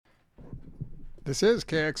This is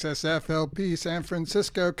KXSF San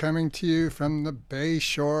Francisco coming to you from the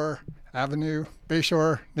Bayshore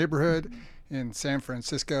neighborhood in San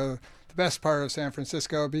Francisco, the best part of San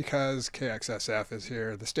Francisco because KXSF is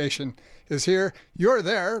here. The station is here. You're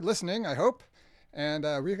there listening, I hope. And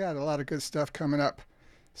we got a lot of good stuff coming up.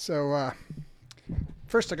 So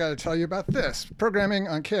first I got to tell you about this. Programming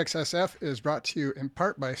on KXSF is brought to you in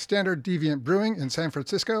part by Standard Deviant Brewing in San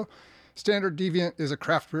Francisco. Standard Deviant is a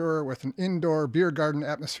craft brewer with an indoor beer garden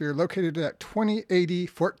atmosphere located at 2080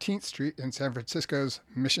 14th Street in San Francisco's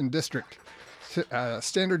Mission District.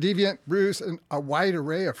 Standard Deviant brews a wide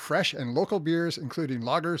array of fresh and local beers, including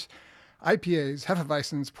lagers, IPAs,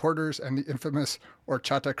 Hefeweizens, porters, and the infamous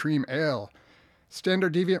horchata cream ale.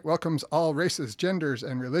 Standard Deviant welcomes all races, genders,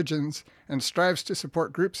 and religions and strives to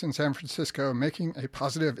support groups in San Francisco, making a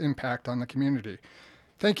positive impact on the community.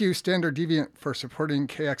 Thank you, Standard Deviant, for supporting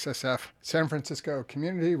KXSF San Francisco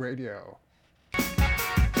Community Radio.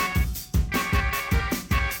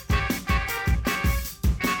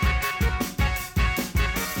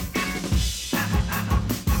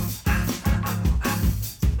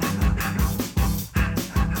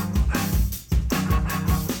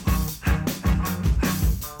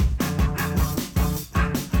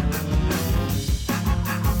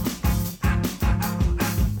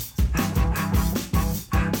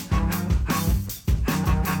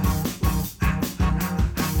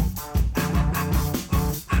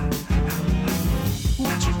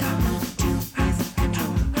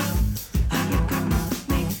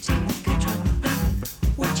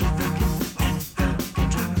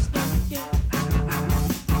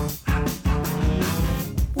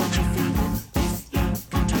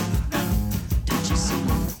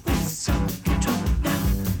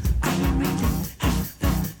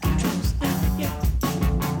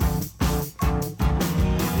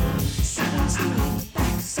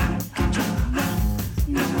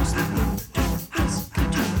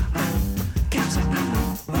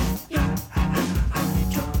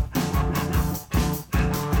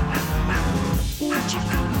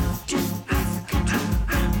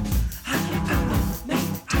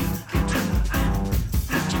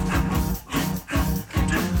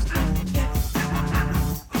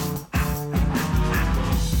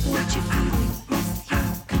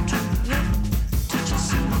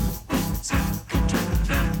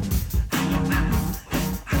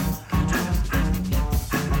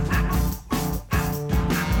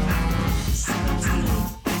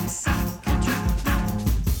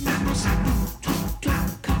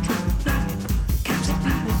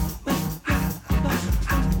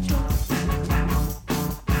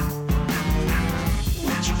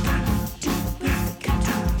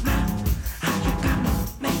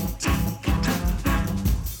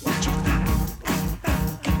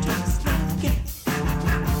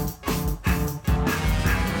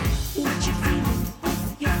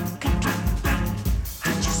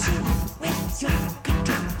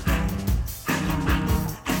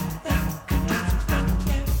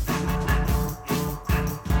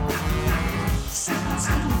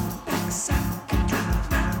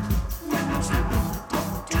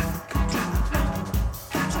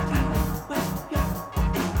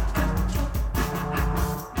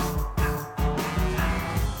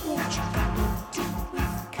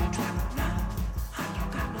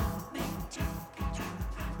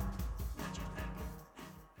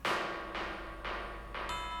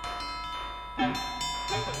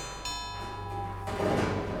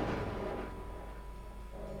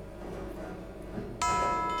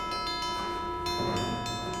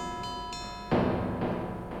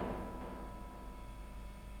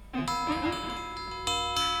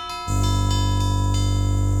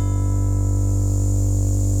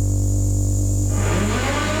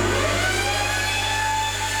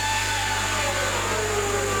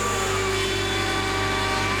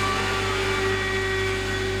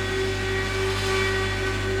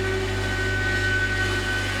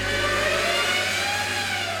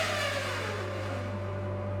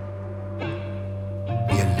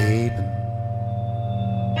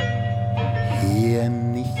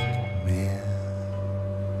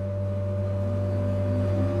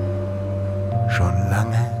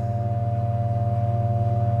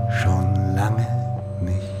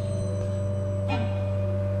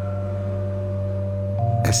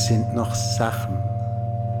 Es sind noch Sachen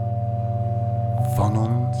von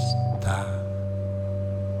uns da.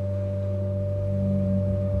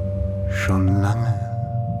 Schon lange,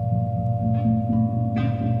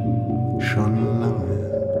 schon lange.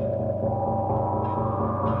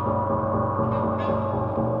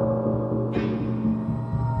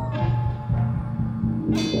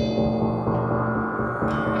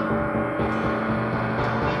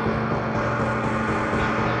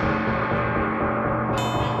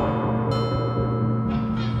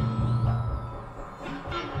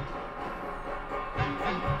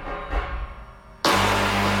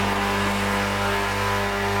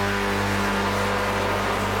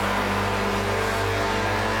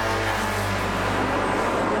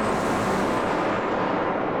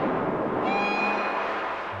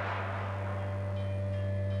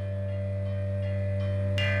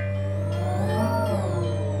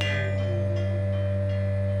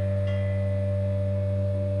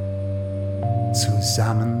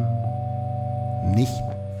 zusammen nicht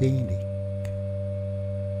wenig.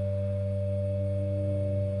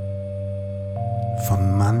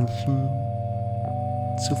 Von manchem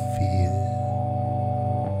zu viel.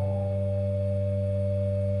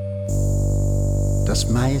 Das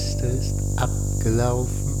meiste ist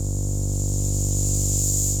abgelaufen.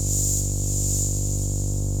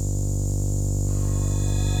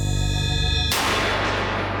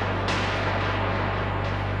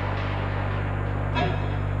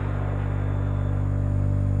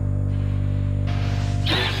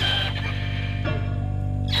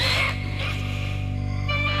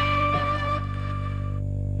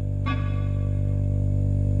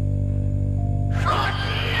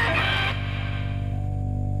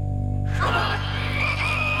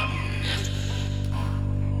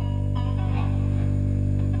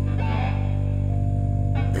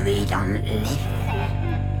 We don't live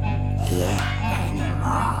here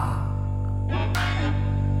anymore.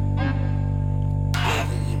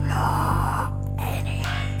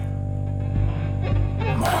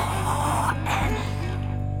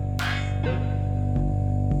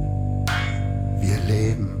 Wir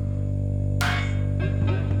leben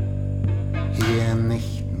hier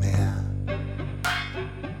nicht mehr.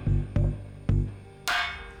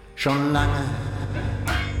 Schon lange.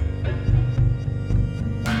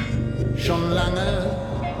 Schon lange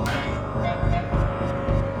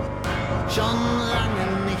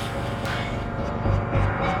nicht.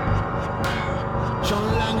 Schon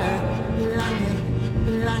lange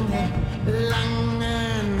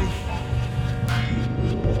nicht.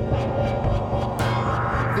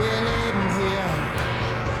 Wir leben hier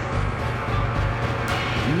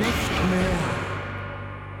nicht mehr.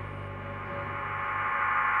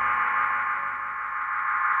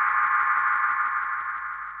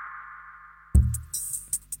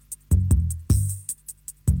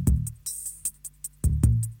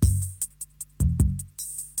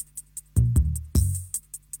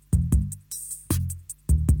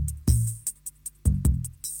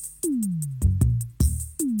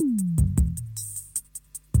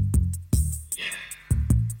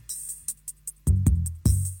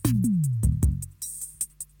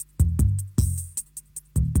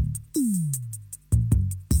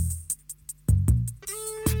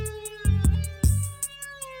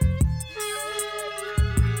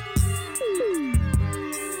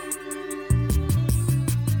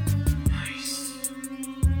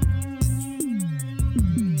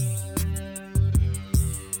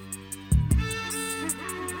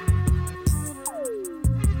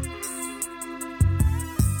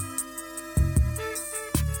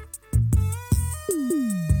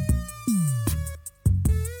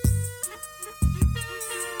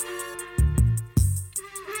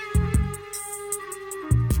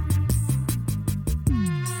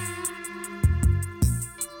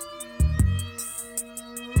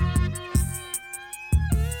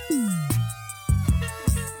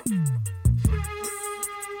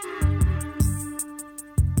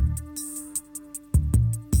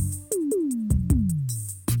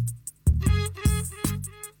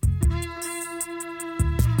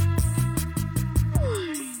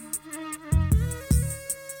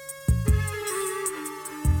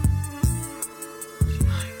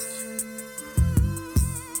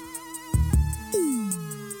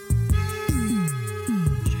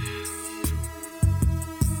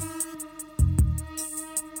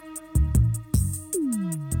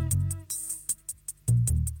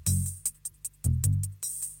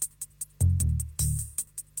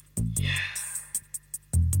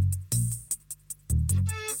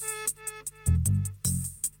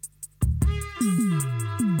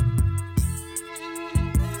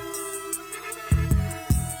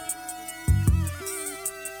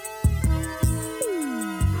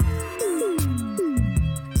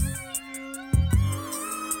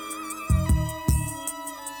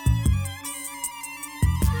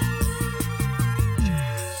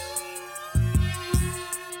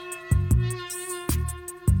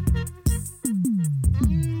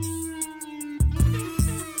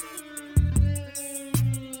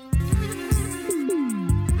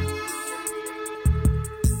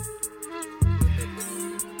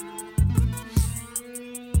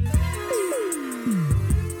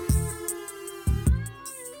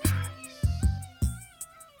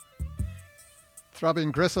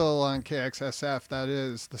 Throbbing Gristle on KXSF, that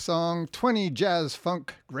is the song 20 Jazz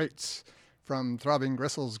Funk Greats from Throbbing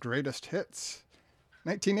Gristle's Greatest Hits,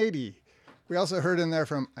 1980. We also heard in there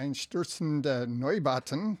from Einstürzende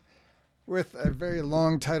Neubauten with a very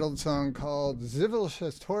long titled song called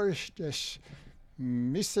Zivilisatorisches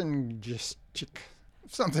Missengeschick.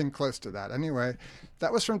 something close to that. Anyway,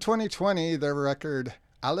 that was from 2020, their record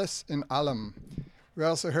Alice in Alam. We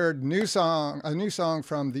also heard a new song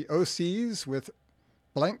from the OCs with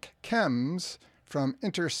Blank Chems from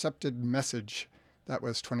Intercepted Message. That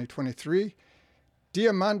was 2023.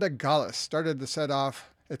 Diamanda Gallus started the set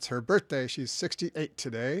off. It's her birthday. She's 68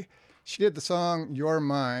 today. She did the song You're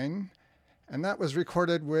Mine, and that was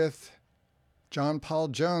recorded with John Paul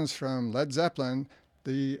Jones from Led Zeppelin.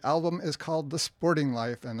 The album is called The Sporting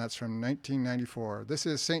Life, and that's from 1994. This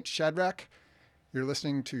is Saint Shadrack. You're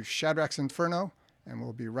listening to Shadrack's Inferno, and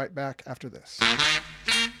we'll be right back after this.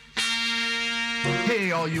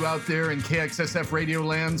 Hey, all you out there in KXSF radio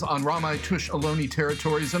lands on Ramai Tush Ohlone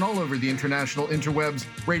territories and all over the international interwebs.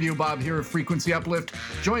 Radio Bob here of Frequency Uplift.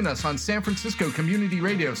 Join us on San Francisco Community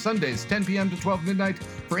Radio, Sundays, 10 p.m. to 12 midnight,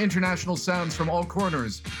 for international sounds from all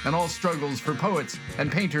corners and all struggles for poets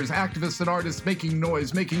and painters, activists and artists making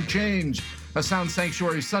noise, making change. A sound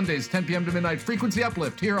sanctuary, Sundays, 10 p.m. to midnight. Frequency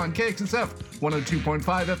Uplift here on KXSF 102.5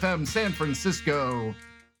 FM, San Francisco.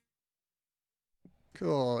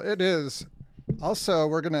 Cool. It is. Also,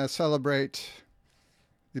 we're going to celebrate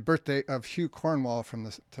the birthday of Hugh Cornwall from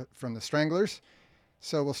the Stranglers.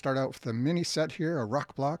 So we'll start out with a mini set here, a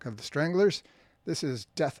rock block of the Stranglers. This is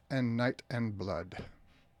Death and Night and Blood.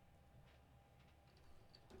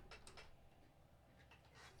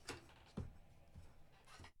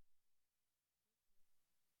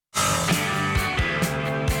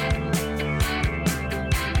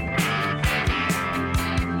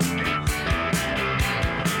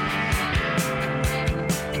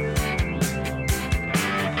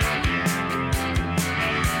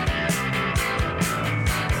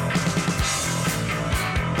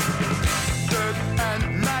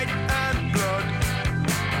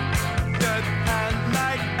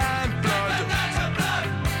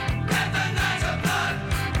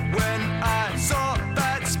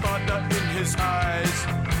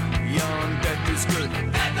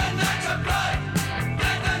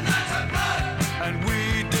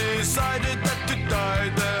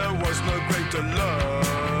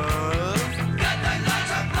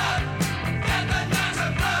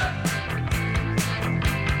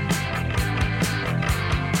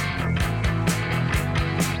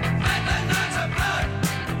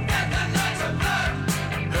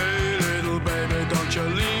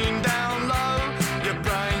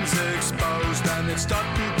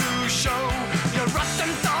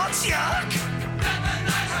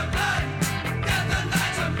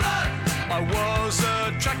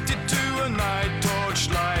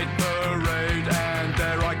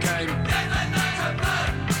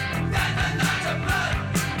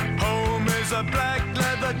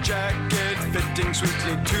 Jacket fitting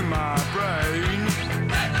sweetly to my brain.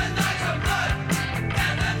 Get the night of blood.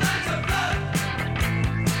 Get the night of blood.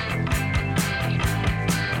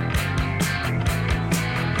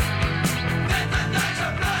 Get the night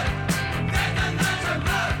of blood. Get the night of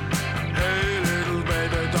blood. Hey little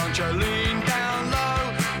baby, don't you lean down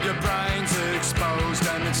low. Your brain's exposed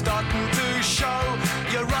and it's starting to show.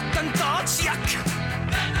 Your rotten thoughts, yuck.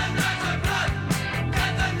 Get the night of blood.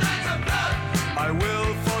 Get the night of blood. I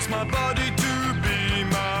will force my body to be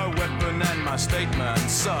my weapon and my statement,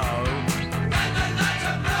 so get the night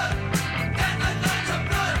of blood, get the night of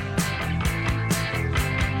blood.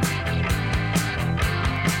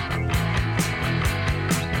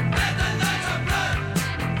 Get the night of blood,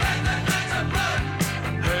 get the night of blood.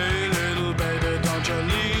 Hey little baby, don't you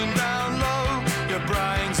lean down low. Your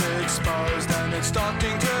brain's exposed and it's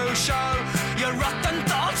starting to show. Your rotten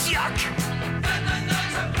thoughts, yuck. Get the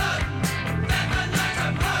night of blood.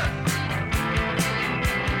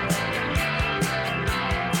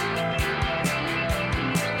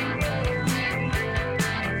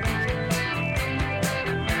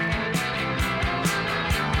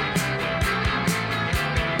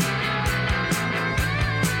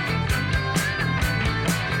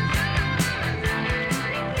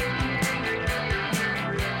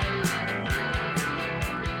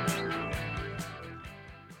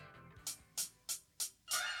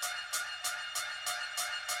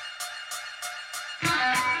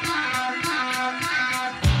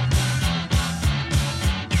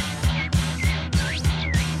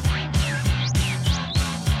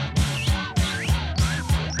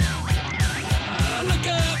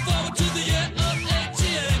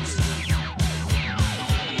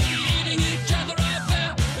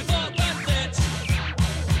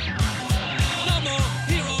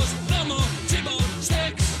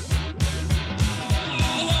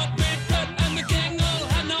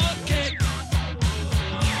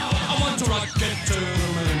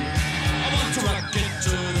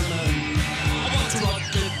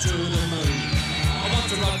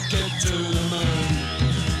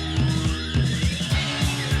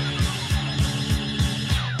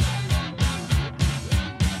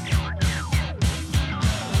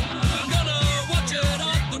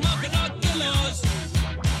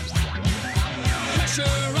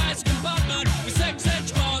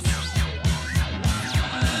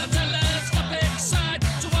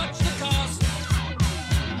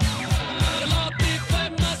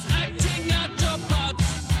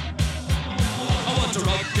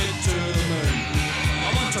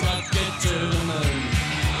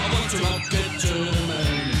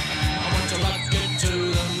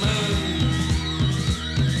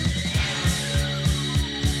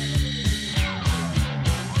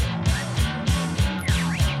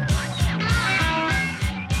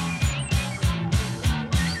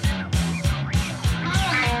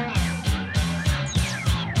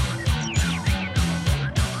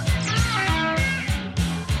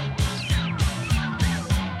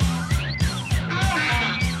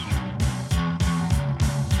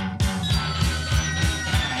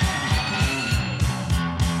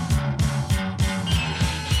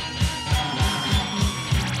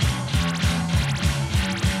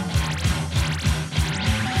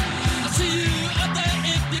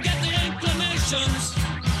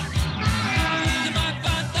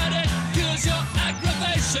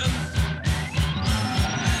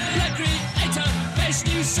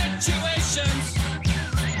 situations.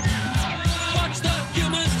 Watch the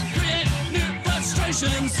humans create new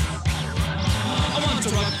frustrations. I want to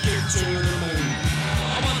rock it to the moon.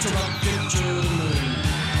 I want to rock it to the moon.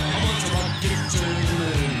 I want to rock it to the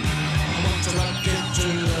moon. I want to rock it to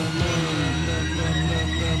the moon.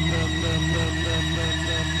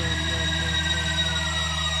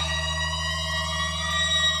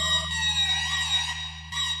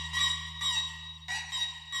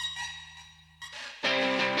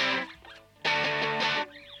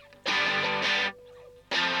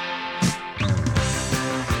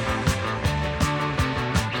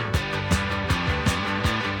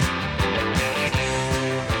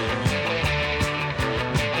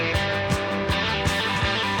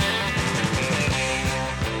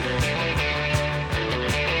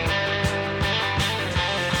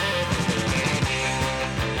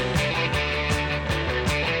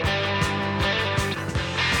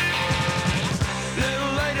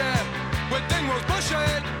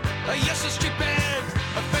 Yes, it's stupid,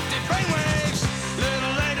 affected brainwaves.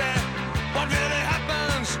 Little lady, what really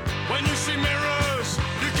happens when you see mirrors?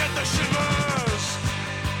 You get the shivers.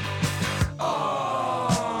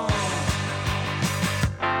 Oh.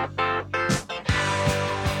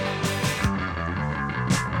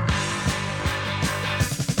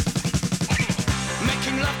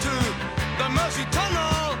 Making love to the Mersey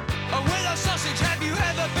Tunnel with a sausage. Have you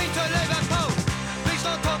ever been to Liverpool? Please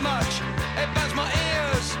don't talk much, it burns my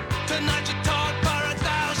ears. Tonight you're taught for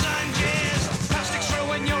 1,000 years. Plastic's through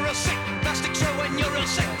when you're real sick. Plastic's through when you're real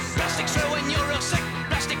sick. Plastic's through when you're real sick.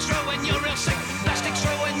 Plastic's through when you're real sick. Plastic's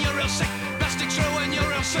through when you're real sick. Plastic's through when you're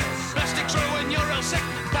real sick. Plastic's through when you're real sick.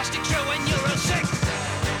 Plastic's through when you're real sick.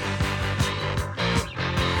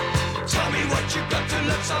 Tell me what you got to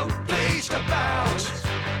look so pleased about.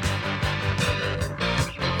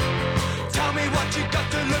 Tell me what you got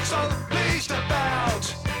to look so pleased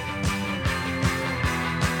about.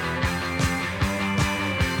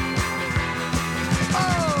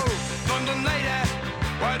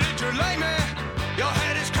 Why did you lay me? Your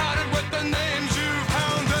head is covered with the names you've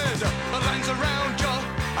hounded. The lines around your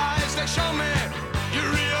eyes, they show me. You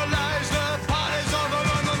realize the party's over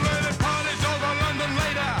London later. Party's over London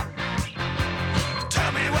later.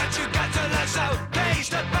 Tell me what you got to look so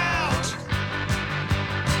pleased about.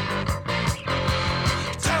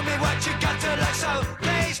 Tell me what you got to look so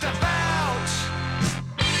pleased about.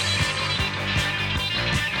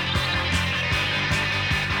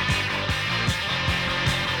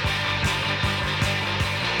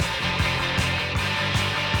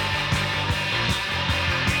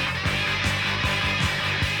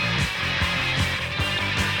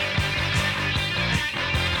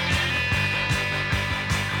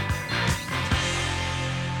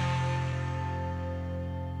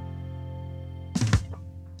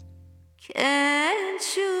 Can't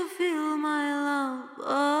you feel my love?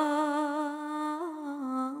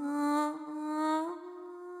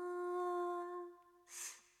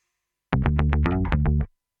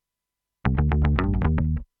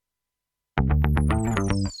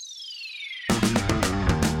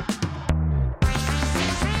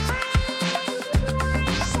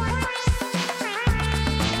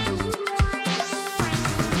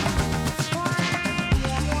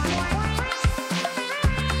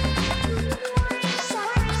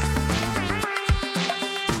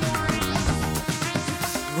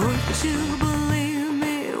 Would you believe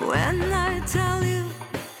me when I tell you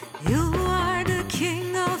you are the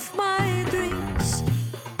king of my dreams?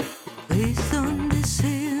 Please don't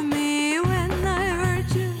deceive me when I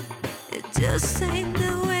hurt you. It just ain't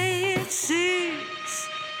the way it seems.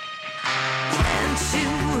 Can't you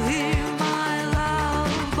hear my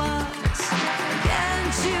love buzz?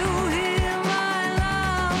 Can't you hear my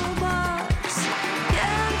love buzz?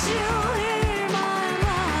 Can't you hear my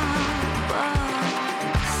love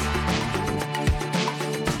buzz?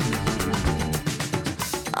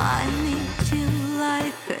 I need you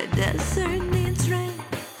like a desert needs rain.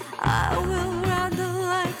 I will rather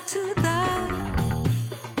like to die.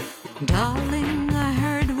 Darling, I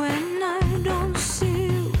heard when I don't see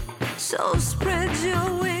you. So spread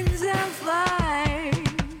your wings and fly.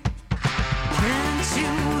 Can't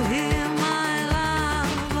you hear my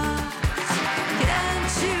love buzz?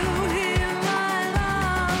 Can't you hear my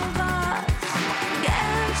love buzz?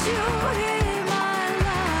 Can't you hear my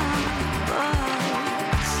love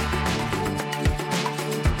buzz?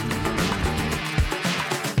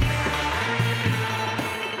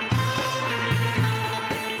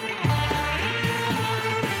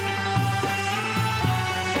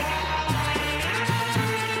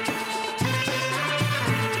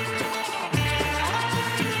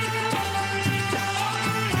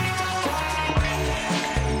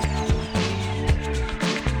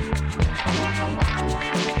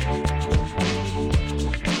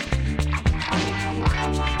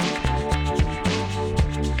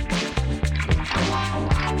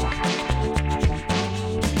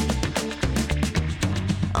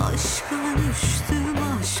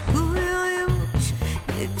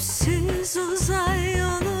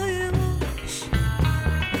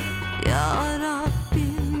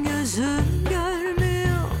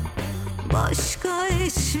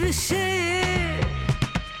 hiçbir şeyi.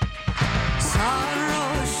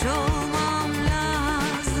 Sarhoş olmam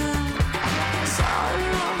lazım.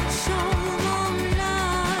 Sarhoş olmam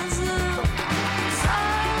lazım.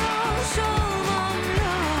 Sarhoş olmam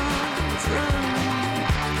lazım.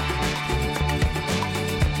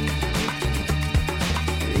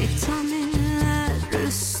 Vitaminler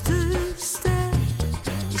üst üste,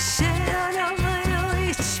 işe yaramıyor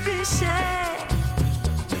hiçbir şey.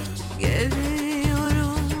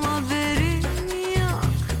 Geliyorum haberim yok,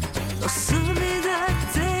 nasıl bir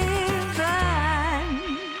dertteyim ben.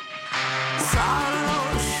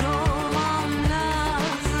 Sarhoş olmam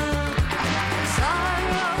lazım.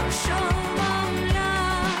 Sarhoş olmam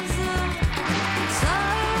lazım.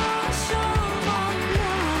 Sarhoş olmam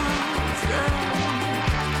lazım.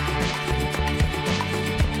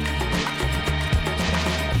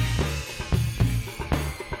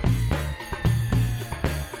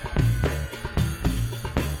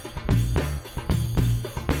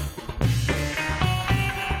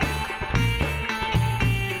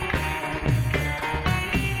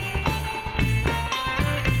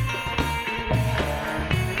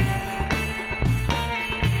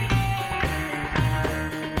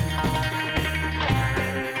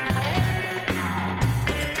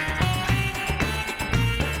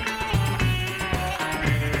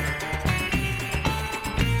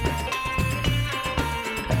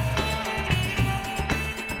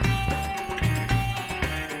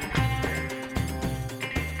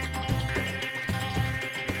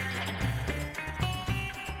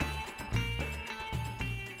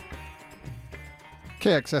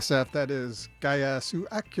 KXSF, that is Gaye Su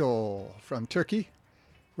Akyol from Turkey,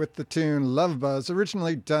 with the tune Love Buzz,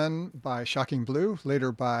 originally done by Shocking Blue,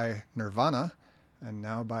 later by Nirvana, and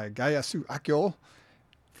now by Gaye Su Akyol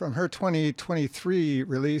from her 2023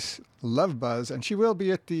 release Love Buzz, and she will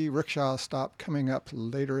be at the Rickshaw Stop coming up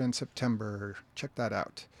later in September. Check that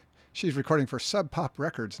out. She's recording for Sub Pop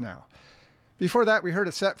Records now. Before that, we heard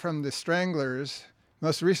a set from the Stranglers.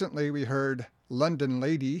 Most recently, we heard London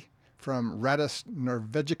Lady from Radus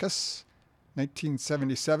Norvegicus,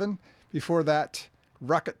 1977. Before that,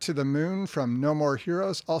 Rocket to the Moon from No More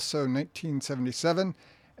Heroes, also 1977.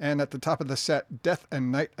 And at the top of the set, Death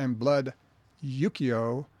and Night and Blood,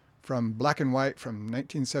 Yukio from Black and White from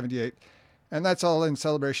 1978. And that's all in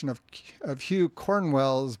celebration of Hugh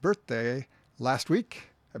Cornwell's birthday last week,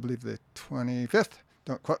 I believe the 25th.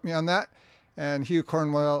 Don't quote me on that. And Hugh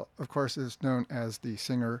Cornwell, of course, is known as the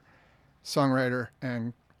singer, songwriter,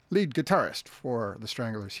 and lead guitarist for the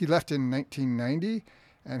Stranglers. He left in 1990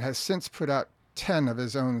 and has since put out 10 of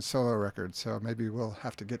his own solo records, so maybe we'll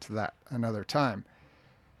have to get to that another time.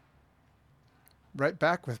 Right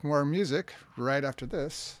back with more music right after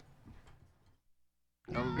this.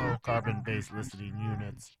 Hello, carbon-based listening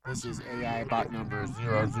units. This is AI bot number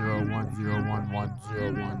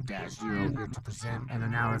 00101101-0 here to present an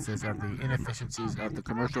analysis of the inefficiencies of the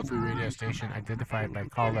commercial-free radio station identified by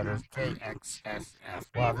call letters KXSF.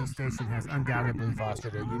 While this station has undoubtedly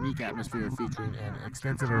fostered a unique atmosphere featuring an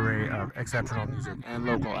extensive array of exceptional music and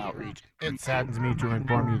local outreach, it saddens me to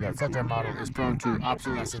inform you that such a model is prone to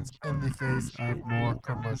obsolescence in the face of more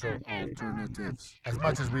commercial alternatives. As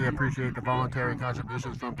much as we appreciate the voluntary contributions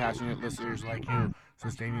from passionate listeners like you,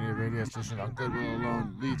 sustaining a radio station on goodwill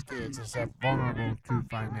alone leaves KXSF vulnerable to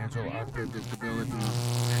financial unpredictability.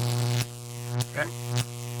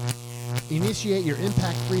 Initiate your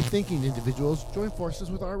impact-free thinking, individuals. Join forces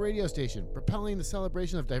with our radio station, propelling the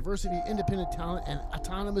celebration of diversity, independent talent, and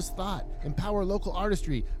autonomous thought. Empower local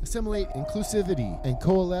artistry, assimilate inclusivity, and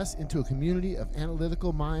coalesce into a community of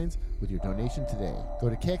analytical minds with your donation today. Go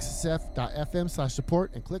to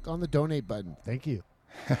kxsf.fm/support and click on the donate button. Thank you.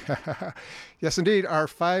 Yes, indeed. Our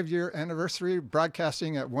 5-year anniversary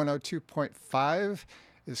broadcasting at 102.5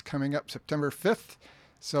 is coming up September 5th.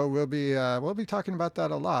 So we'll be talking about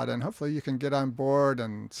that a lot, and hopefully you can get on board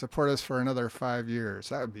and support us for another 5 years.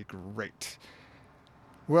 That would be great.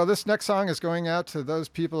 Well, this next song is going out to those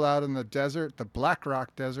people out in the desert, the Black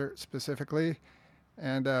Rock Desert specifically,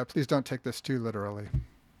 and please don't take this too literally.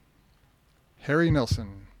 Harry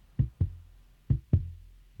Nilsson.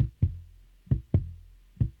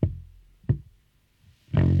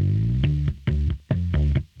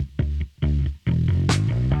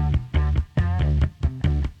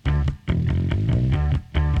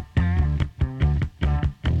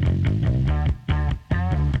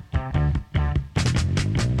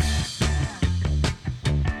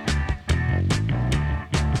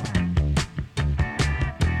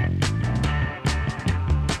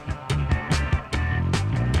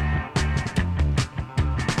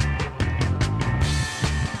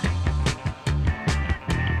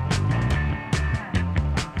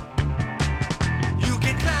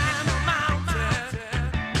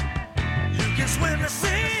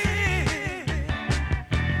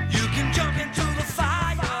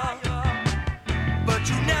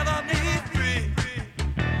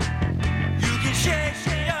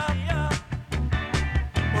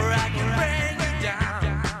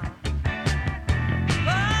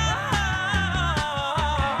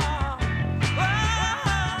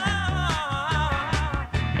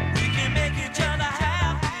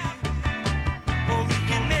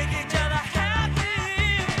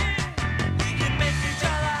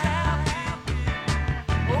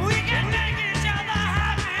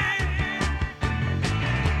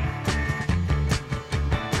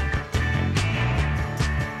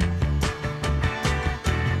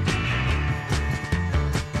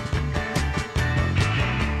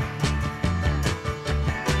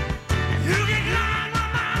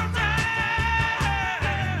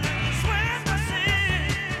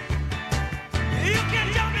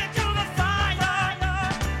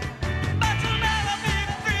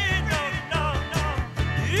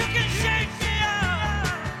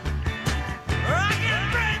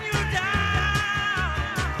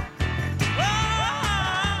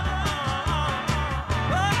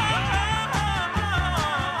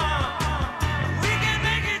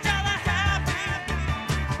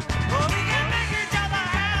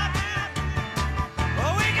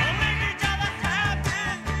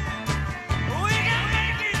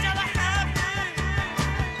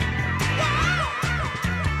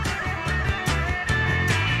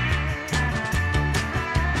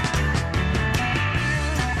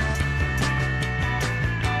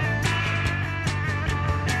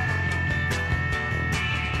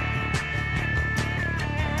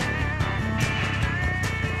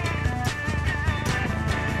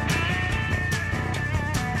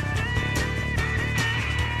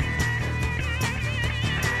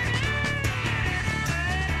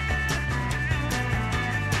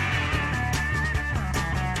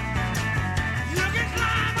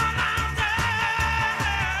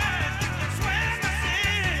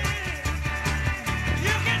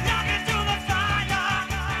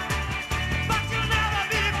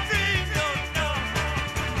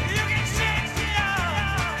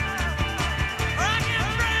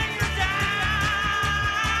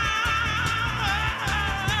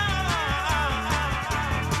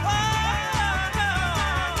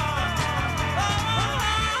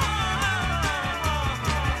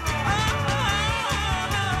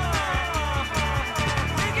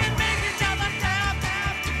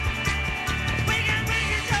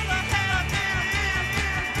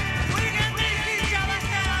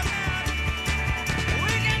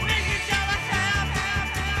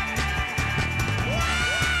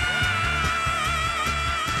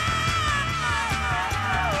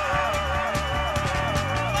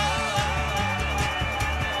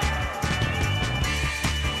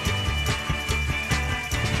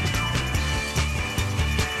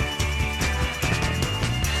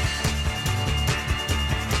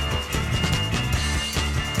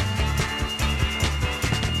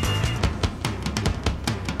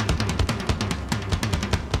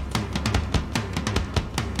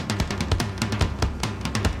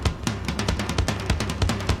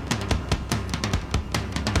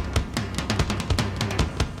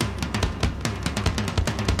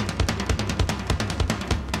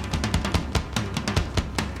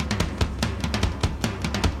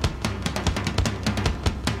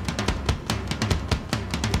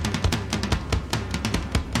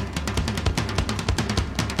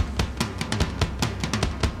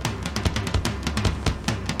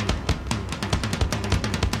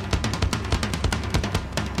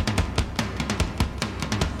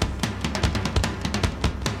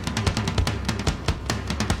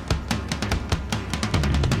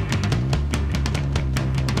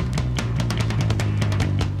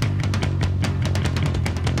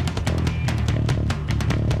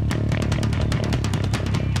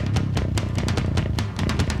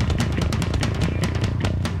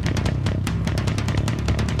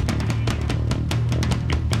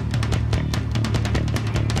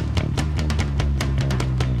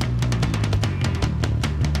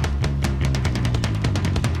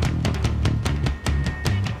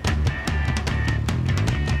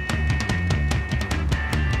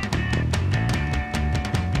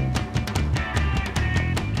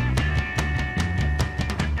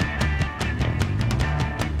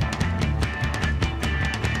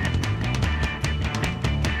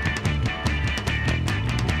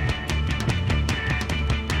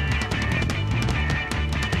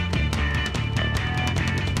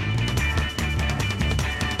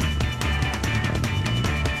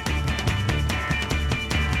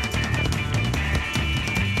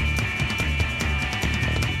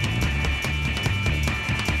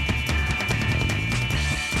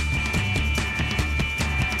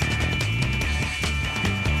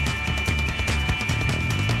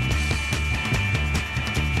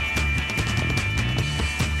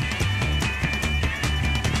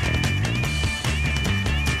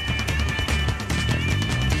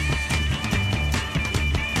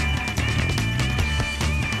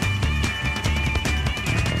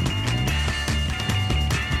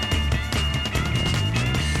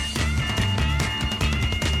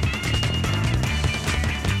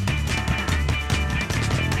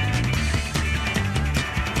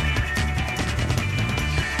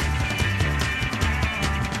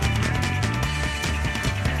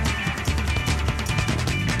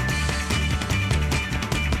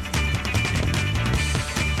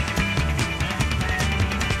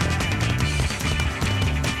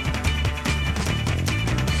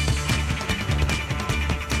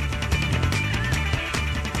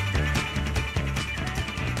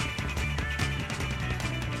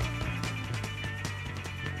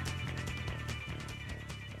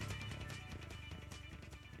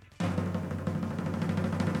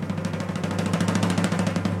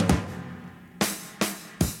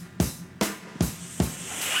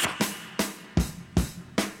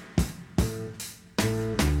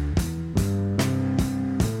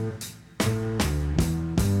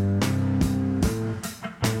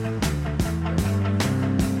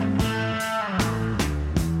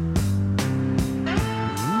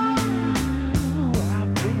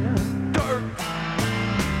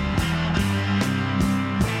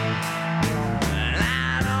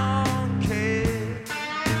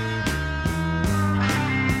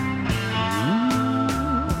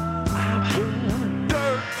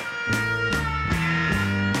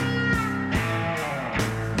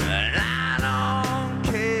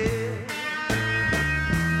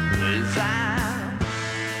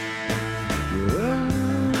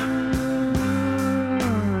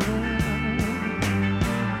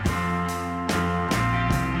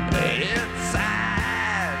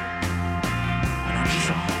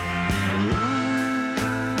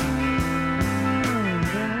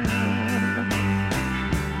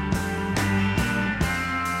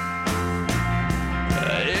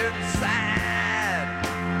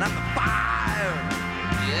 I'm the fire,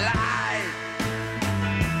 light.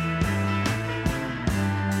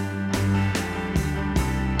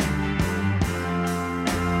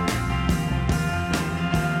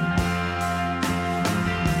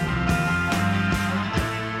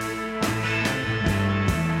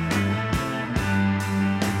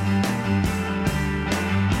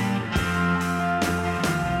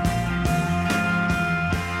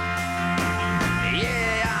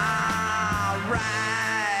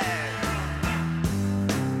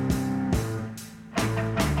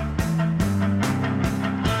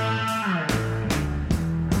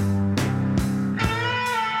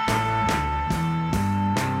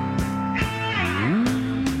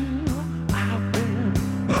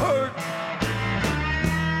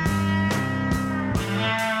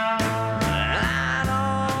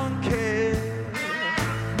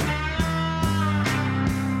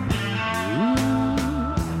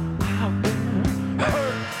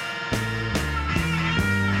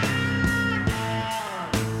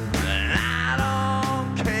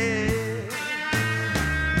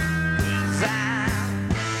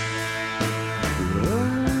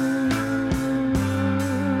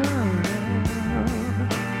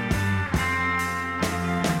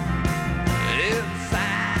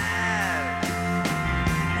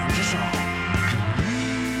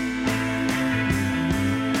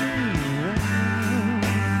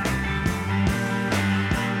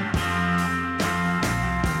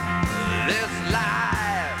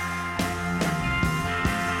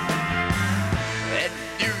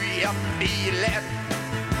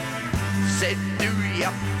 Say, do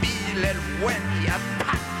you feel it when you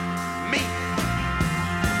touch me?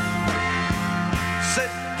 Say,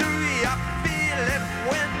 do you feel it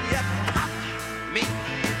when you touch me?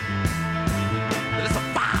 There's a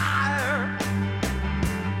fire.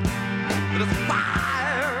 There's a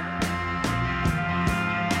fire.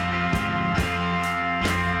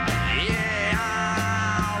 Yeah,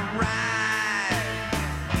 alright.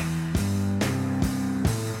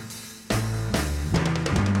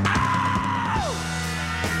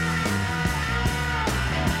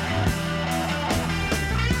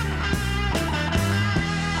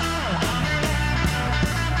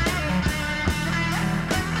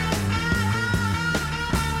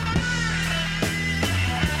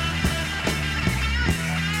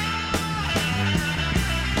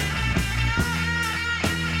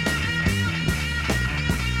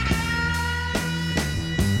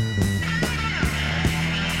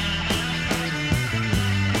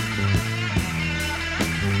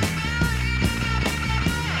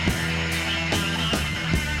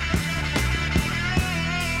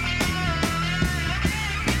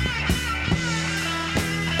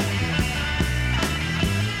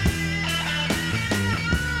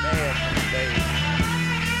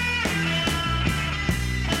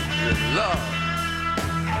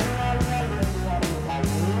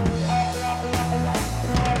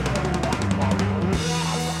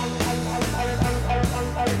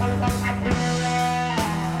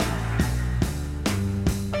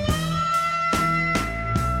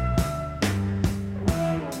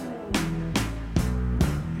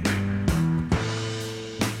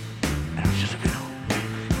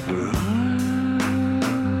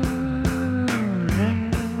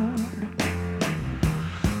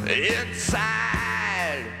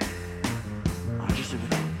 Inside, I just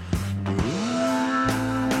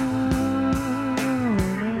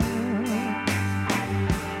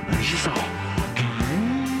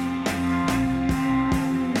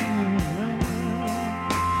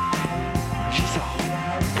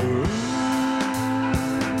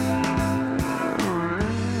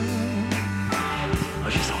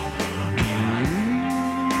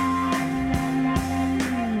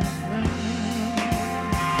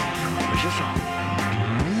just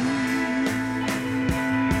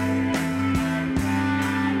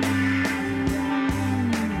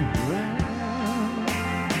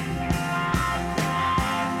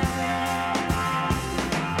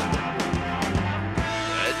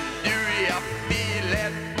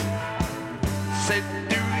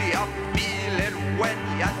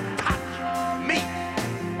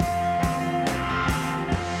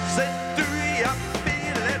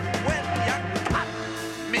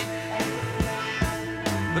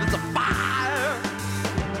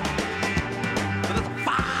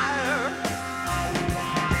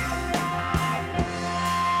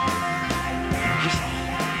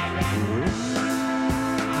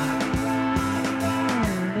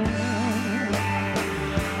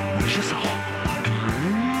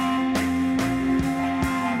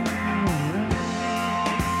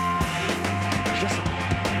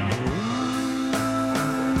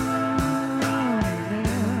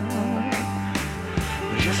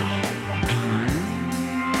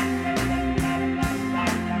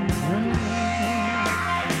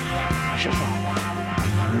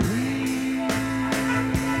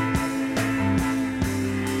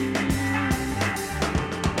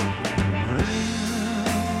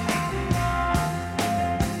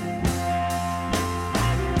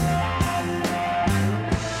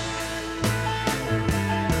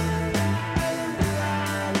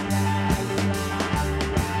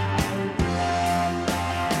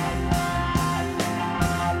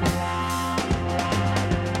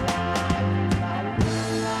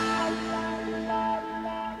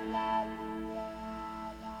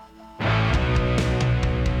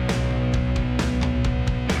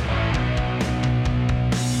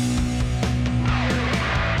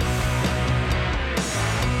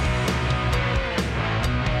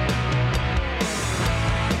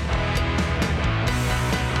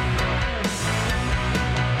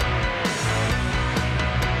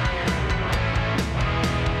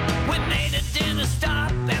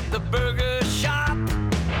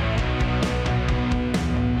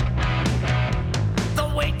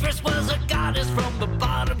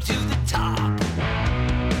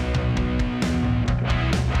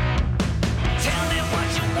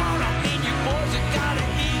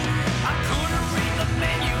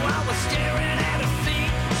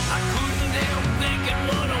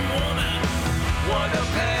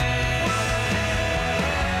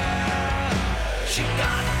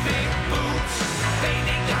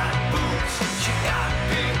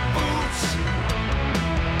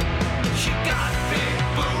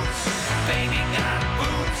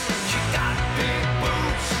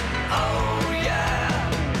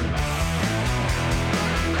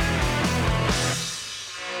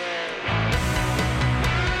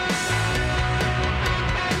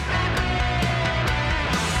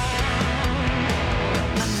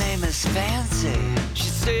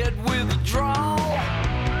said with a drawl.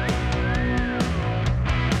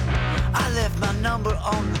 I left my number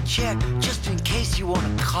on the check just in case you want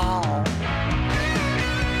to call.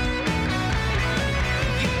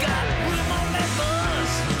 You got room on that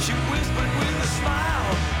bus, she whispered with a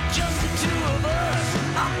smile. Just the two of us,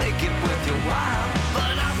 I'll make it with you a while.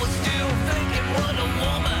 But I was still thinking, what a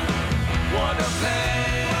woman, what a pain.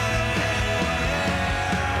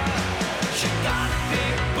 She got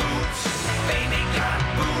big boots, baby got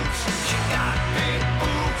boots. She got big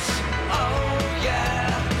boots, oh yeah.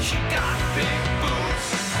 She got big boots,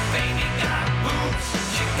 baby got boots.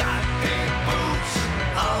 She got big boots,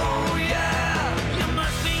 oh yeah. You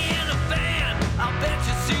must be in a band, I'll bet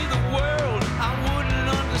you see the world. I wouldn't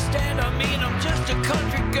understand, I mean I'm just a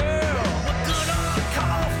country girl. A good old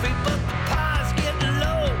coffee, but the pie's getting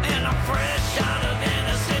low. And I'm fresh out of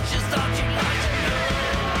innocence, just thought you'd like to know.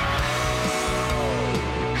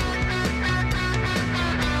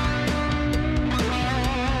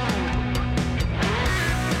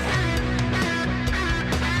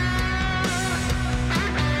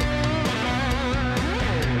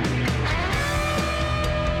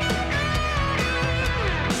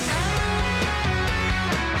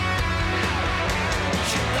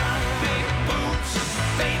 She got big boots,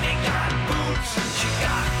 baby got boots. She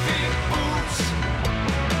got big boots.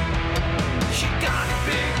 She got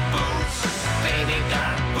big boots, baby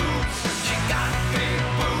got boots. She got big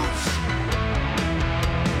boots.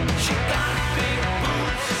 She got big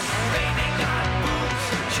boots, baby got boots.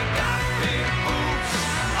 She got big boots,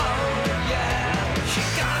 oh yeah. She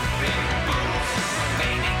got big boots,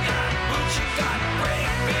 baby got boots. She got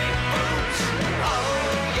great big boots, oh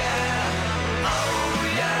yeah, oh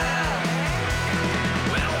yeah.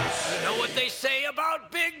 Well, you know what they say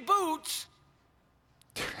about big boots.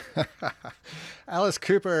 Alice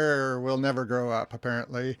Cooper will never grow up,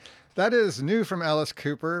 apparently. That is new from Alice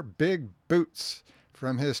Cooper, Big Boots,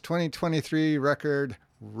 from his 2023 record,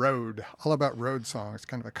 Road. All about road songs,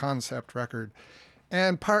 kind of a concept record.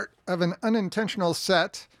 And part of an unintentional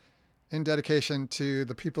set in dedication to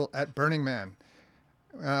the people at Burning Man.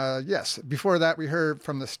 Yes, before that we heard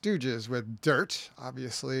from the Stooges with Dirt.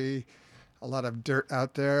 Obviously, a lot of dirt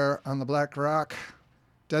out there on the Black Rock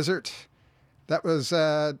Desert. That was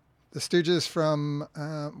the Stooges from,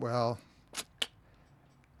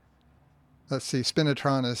 let's see,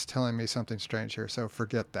 Spinatron is telling me something strange here, so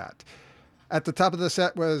forget that. At the top of the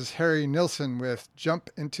set was Harry Nilsson with Jump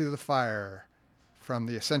Into the Fire from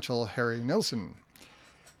the Essential Harry Nilsson.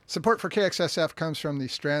 Support for KXSF comes from the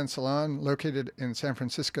Strand Salon, located in San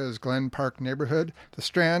Francisco's Glen Park neighborhood. The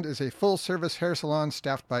Strand is a full-service hair salon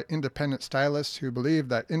staffed by independent stylists who believe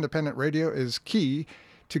that independent radio is key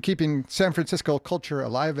to keeping San Francisco culture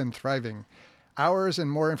alive and thriving. Hours and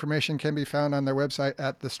more information can be found on their website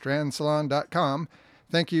at thestrandsalon.com.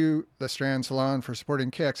 Thank you, The Strand Salon, for supporting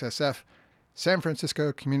KXSF, San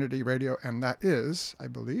Francisco Community Radio, and that is, I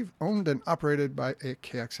believe, owned and operated by a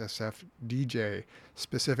KXSF DJ,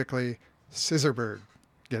 specifically Scissorbird.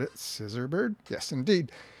 Get it? Scissorbird? Yes,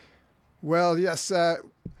 indeed. Well, yes,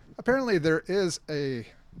 apparently there is a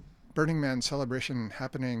Burning Man celebration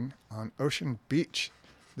happening on Ocean Beach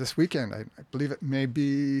this weekend. I believe it may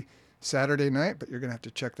be Saturday night, but you're going to have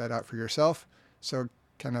to check that out for yourself. So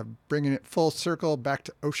kind of bringing it full circle back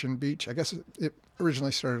to Ocean Beach. I guess it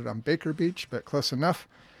originally started on Baker Beach, but close enough.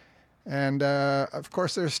 And of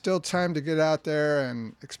course, there's still time to get out there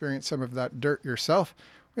and experience some of that dirt yourself.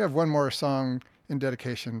 We have one more song in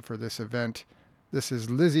dedication for this event. This is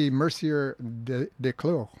Lizzie Mercier de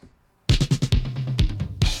Clos.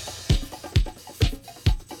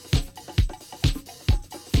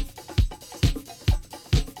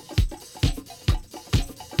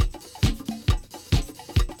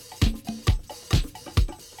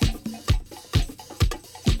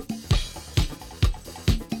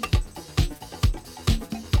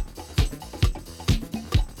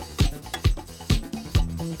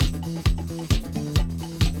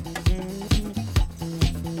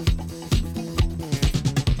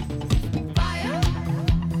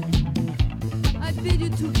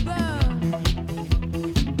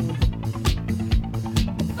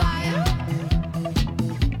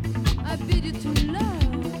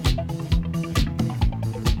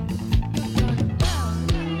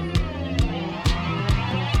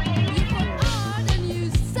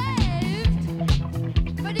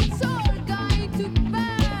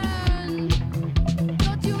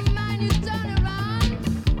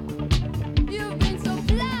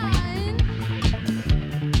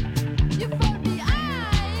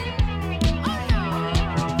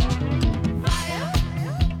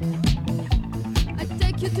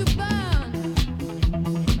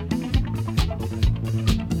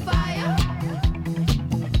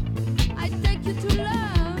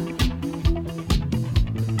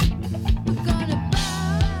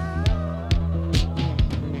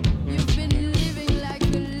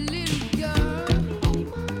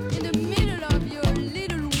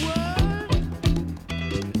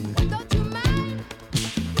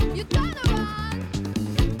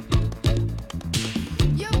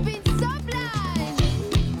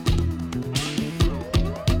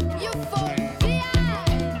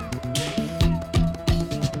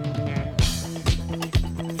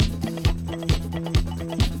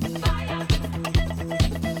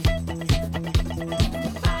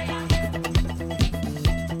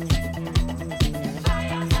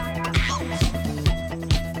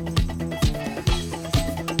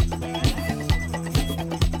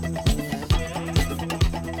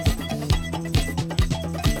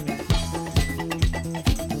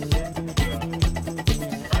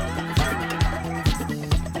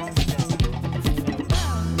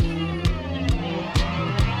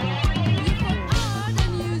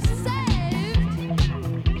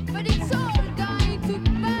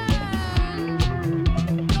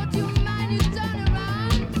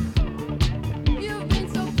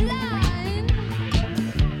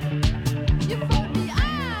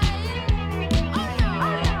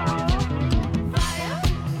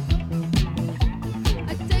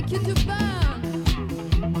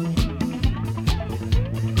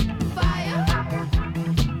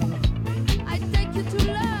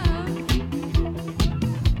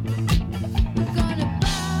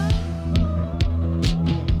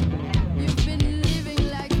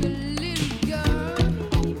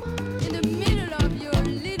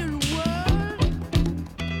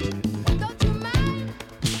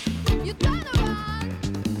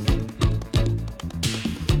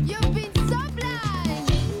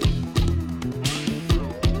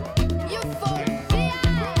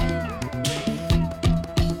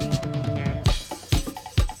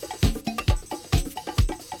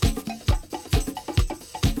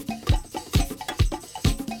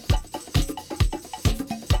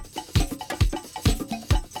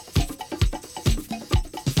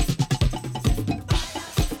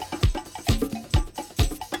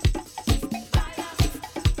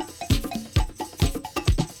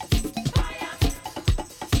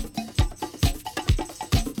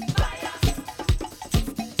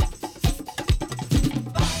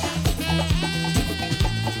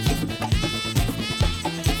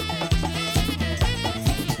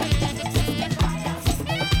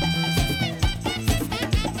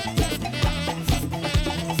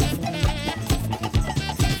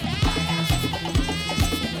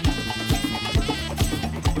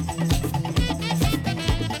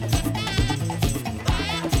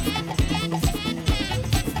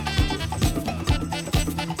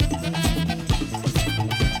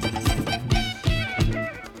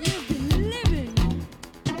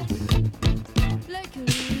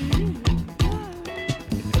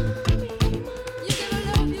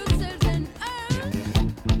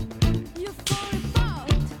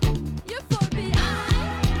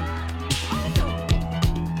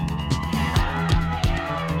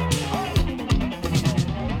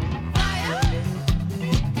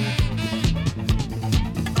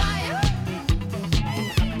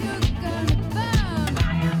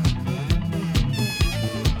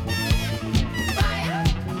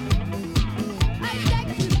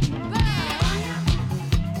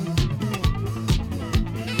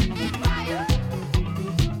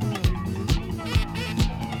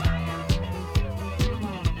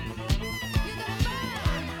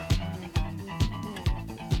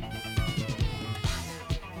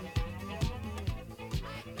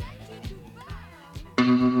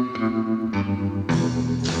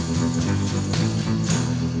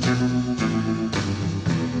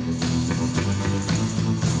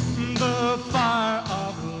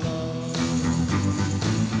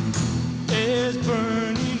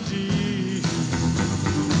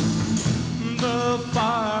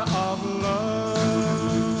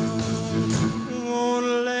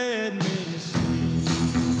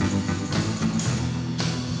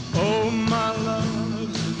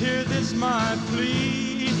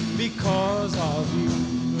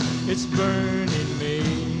 it's burning me.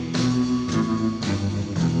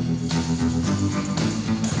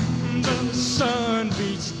 The sun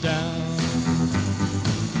beats down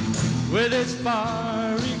with its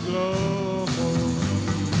fiery glow,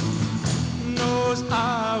 knows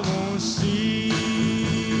I won't see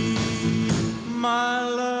my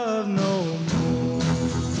love no more.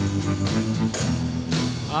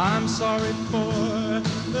 I'm sorry for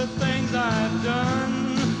the things I've done.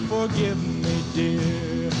 Forgive me,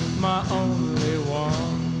 dear, my only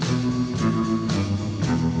one.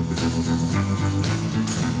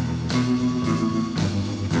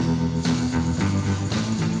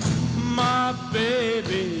 My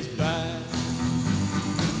baby's back.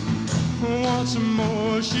 Once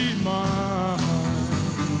more she's mine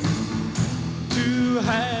to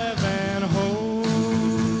have and hold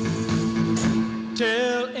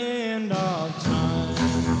till end of time.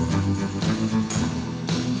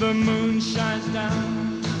 The moon shines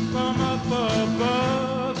down from up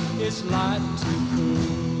above, its light to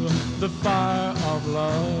cool the fire of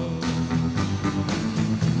love.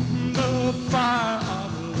 The fire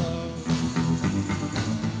of love.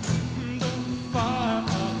 The fire of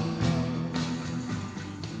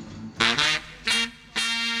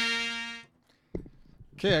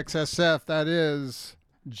KXSF, that is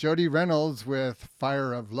Jody Reynolds with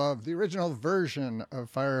Fire of Love, the original version of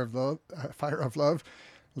Fire of Love,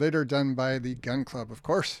 later done by the Gun Club, of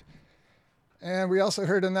course. And we also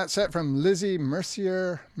heard in that set from Lizzie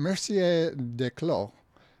Mercier Desclos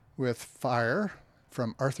with Fire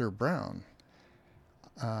from Arthur Brown.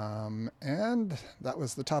 And that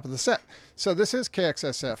was the top of the set. So this is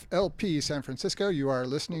KXSF LP San Francisco. You are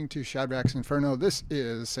listening to Shadrack's Inferno. This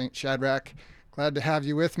is St. Shadrack. Glad to have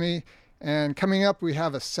you with me. And coming up, we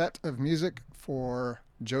have a set of music for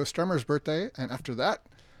Joe Strummer's birthday. And after that,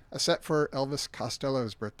 a set for Elvis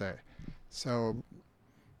Costello's birthday. So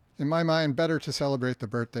in my mind, better to celebrate the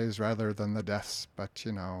birthdays rather than the deaths. But,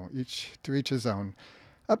 you know, each his own.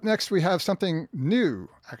 Up next, we have something new,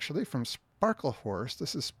 actually, from Sparkle Horse.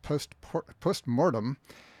 This is Postmortem.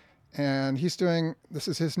 And this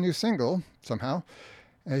is his new single, somehow.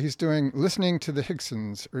 He's doing Listening to the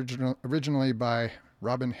Higsons, originally by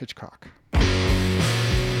Robin Hitchcock.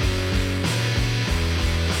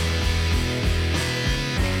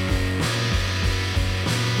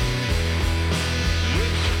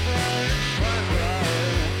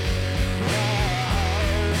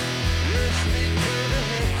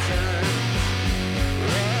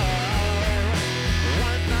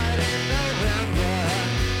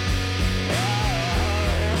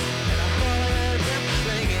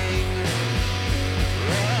 Singing,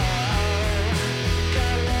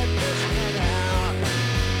 gotta let this one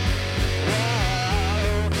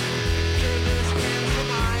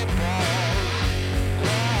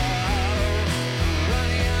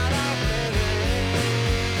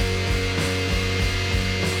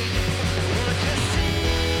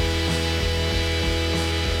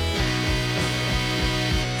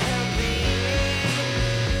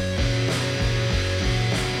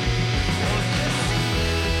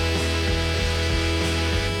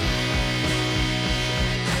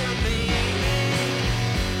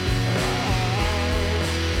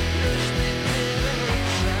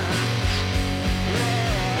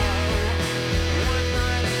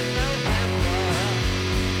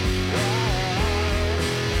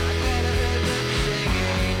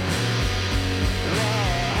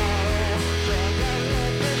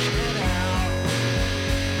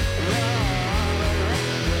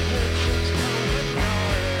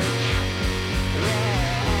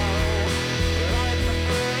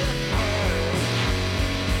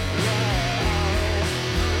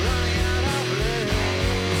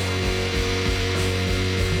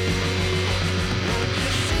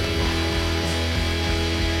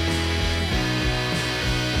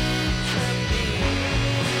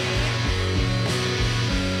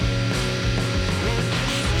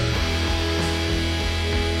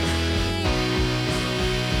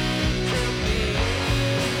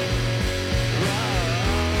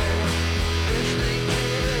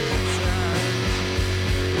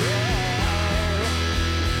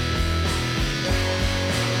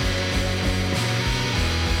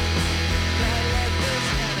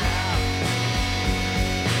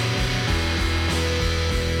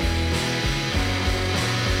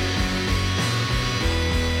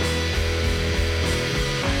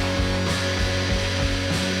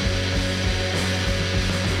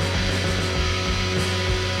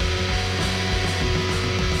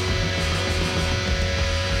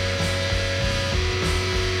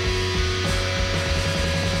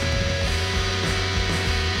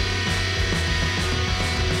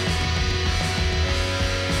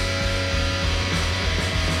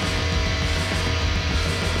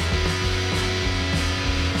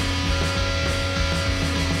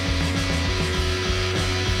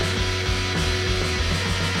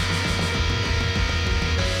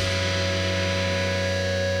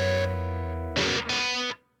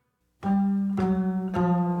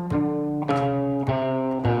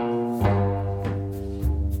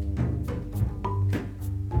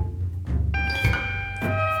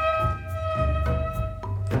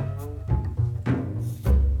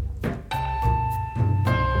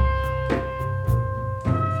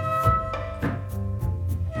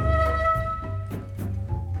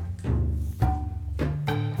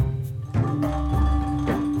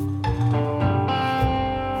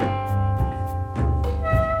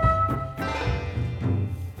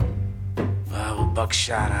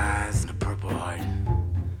buckshot eyes and a purple heart,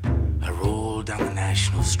 I rolled down the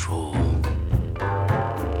National Stroll.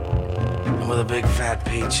 And with a big fat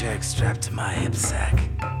paycheck strapped to my hip sack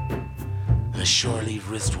and a shore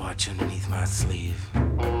leave wristwatch underneath my sleeve,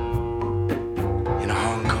 in a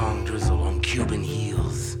Hong Kong drizzle on Cuban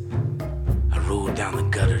heels, I rode down the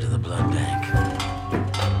gutter to the blood bank.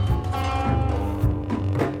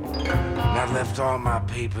 And I left all my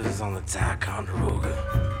papers on the Ticonderoga,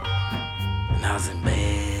 and I was in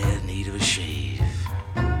bad need of a shave.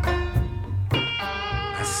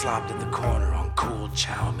 I slopped at the corner on cold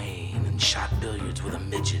chow mein and shot billiards with a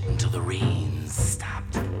midget until the rains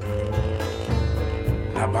stopped.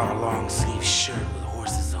 And I bought a long sleeve shirt with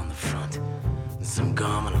horses on the front, and some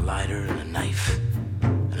gum and a lighter and a knife,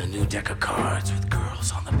 and a new deck of cards with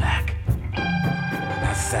girls on the back. And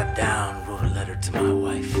I sat down and wrote a letter to my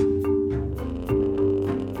wife.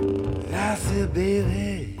 And I said,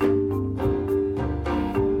 baby,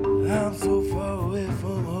 I'm so far away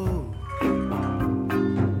from home.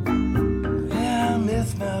 Yeah, I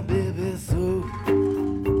miss my baby so.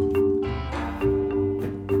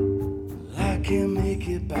 I can't make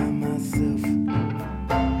it by myself.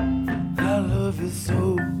 I love you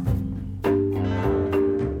so.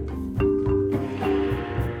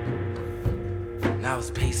 And I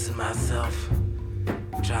was pacing myself,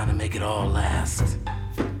 trying to make it all last,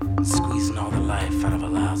 squeezing all the life out of a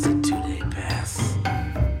lousy 2-day pass.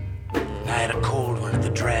 And I had a cold one at the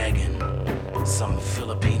Dragon, some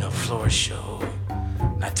Filipino floor show.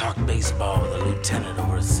 And I talked baseball with a lieutenant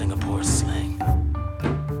over a Singapore sling.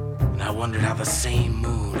 And I wondered how the same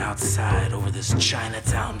moon outside over this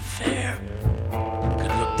Chinatown fair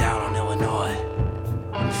could look down on Illinois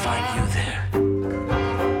and find you there. You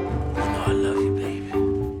know I love you, baby.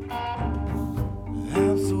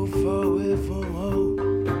 I'm so far away from home.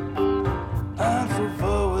 I'm so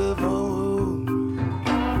far away from home.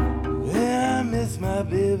 Yeah, I miss my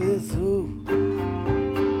baby so.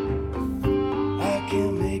 I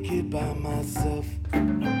can't make it by myself.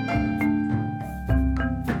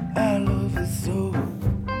 I love you so.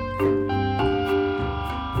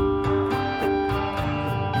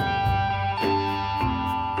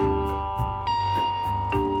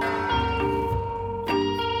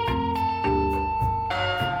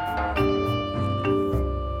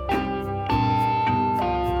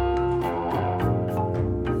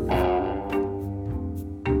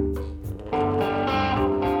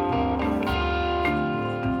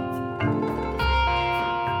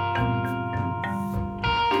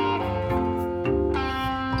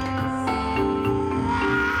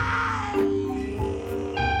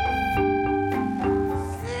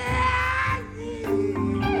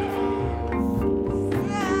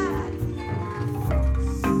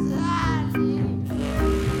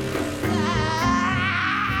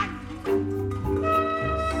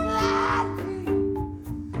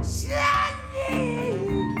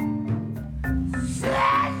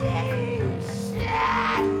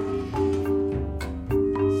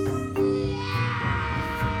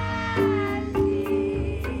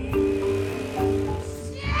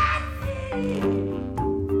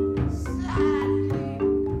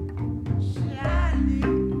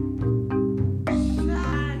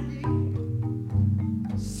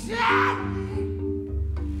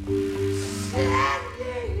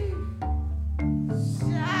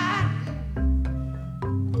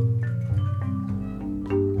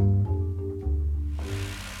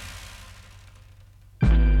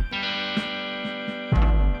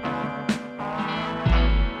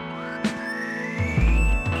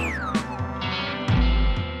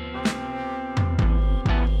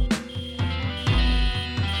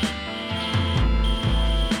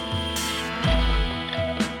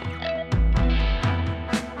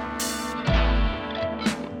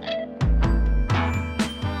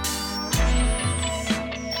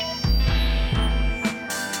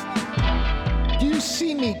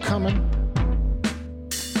 Coming.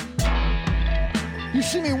 You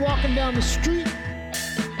see me walking down the street.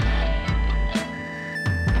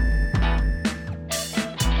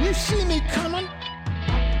 You see me coming.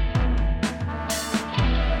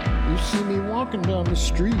 You see me walking down the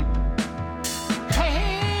street.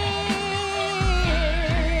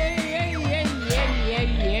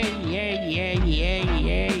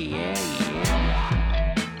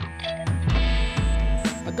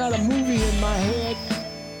 I got a movie in my head.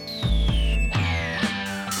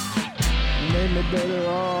 Made me better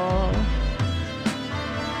off.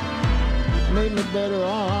 Made me better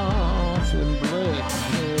off in black.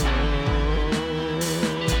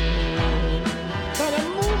 Got a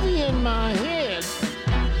movie in my head.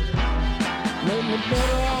 Made me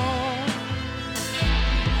better off.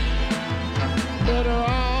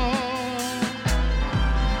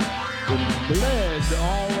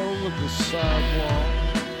 sidewalk.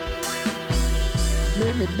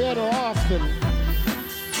 Made me better off than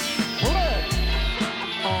blood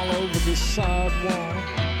all over the sidewalk.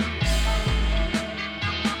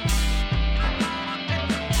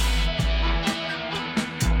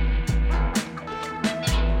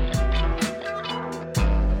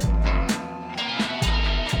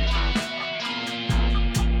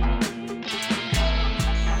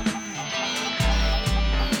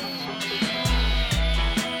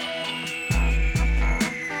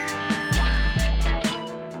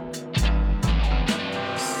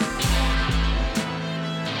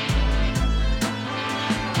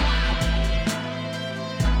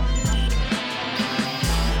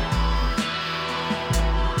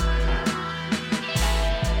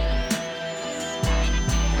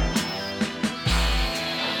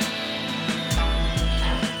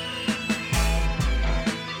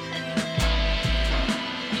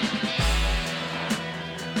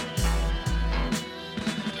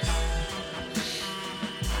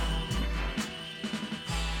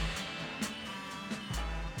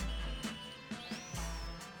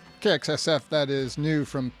 KXSF, that is new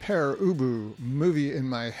from Per Ubu, Movie in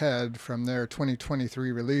My Head, from their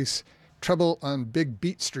 2023 release, Trouble on Big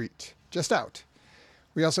Beat Street, just out.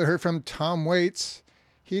 We also heard from Tom Waits.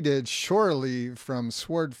 He did Shore Leave from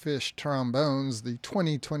Swordfish Trombones, the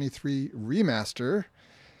 2023 remaster.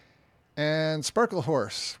 And Sparkle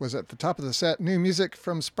Horse was at the top of the set. New music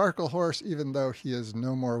from Sparkle Horse, even though he is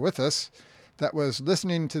no more with us. That was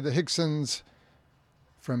Listening to the Higsons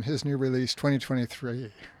from his new release,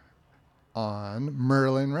 2023. On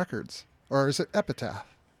Merlin Records, or is it Epitaph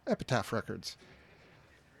Records.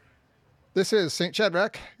 This is St.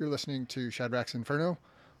 Shadrack. You're listening to Shadrack's Inferno.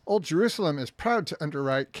 Old Jerusalem is proud to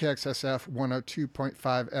underwrite KXSF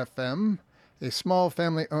 102.5 FM, a small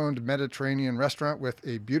family-owned Mediterranean restaurant with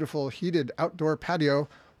a beautiful heated outdoor patio.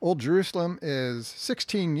 Old Jerusalem is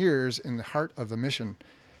 16 years in the heart of the mission.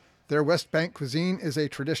 Their West Bank cuisine is a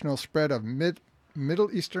traditional spread of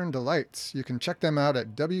Middle Eastern delights. You can check them out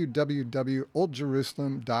at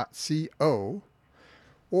www.oldjerusalem.co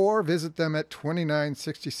or visit them at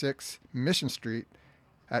 2966 Mission Street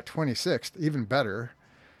at 26th, even better,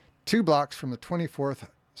 2 blocks from the 24th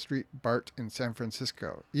Street BART in San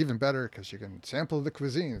Francisco. Even better because you can sample the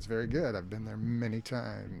cuisine. It's very good. I've been there many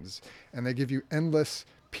times. And they give you endless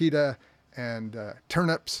pita and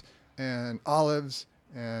turnips and olives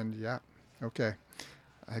and yeah, okay.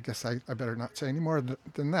 I guess I better not say any more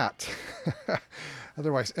than that.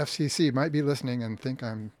 Otherwise, FCC might be listening and think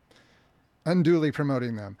I'm unduly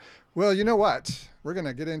promoting them. Well, you know what? We're going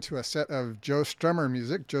to get into a set of Joe Strummer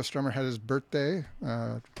music. Joe Strummer had his birthday.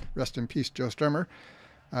 Rest in peace, Joe Strummer.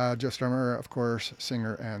 Joe Strummer, of course,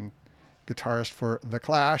 singer and guitarist for The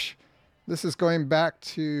Clash. This is going back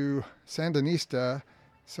to Sandinista,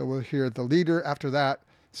 so we'll hear The Leader. After that,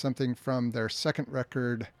 something from their second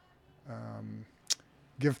record,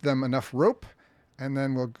 Give Them Enough Rope, and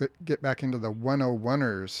then we'll get back into the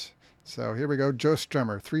 101ers. So here we go, Joe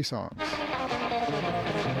Strummer, 3 songs.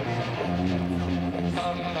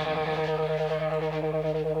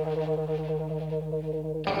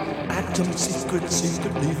 Atom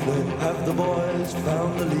secretly where have the boys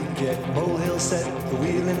found the leak yet? Molehill set the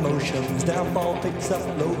wheel in motion, downfall picks up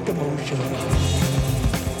locomotion.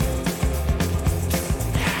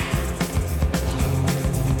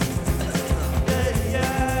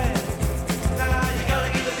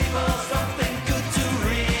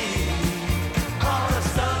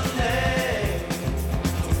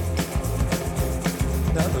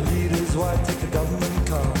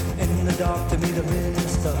 To meet a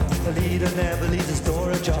minister, the leader never leaves a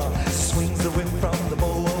store ajar. Swings the whip from the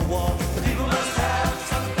Boer War. The people must have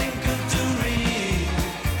something good to read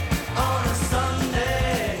on a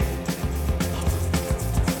Sunday.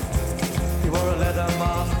 He wore a leather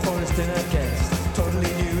mask for his dinner guest,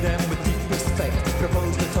 totally nude and with deep respect.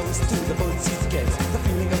 Proposed a toast to the boat's guests. The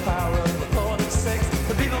feeling of power, the thought of sex.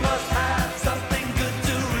 The people must have something good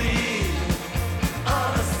to read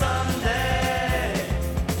on a Sunday.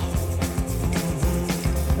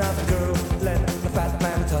 Now the girl let the fat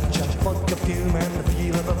man touch her. Vodka fume and the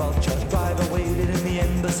feel of a vulture. Driver waited in the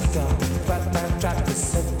embassy car. The fat man trapped to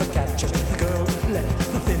set the catcher. The girl let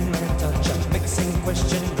the thin man touch her. Mixing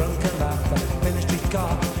question, drunken laughter. Ministry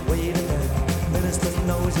car waiting there. Minister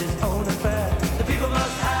knows his own affair. The people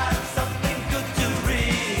must have something good to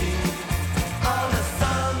read on a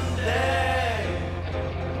Sunday.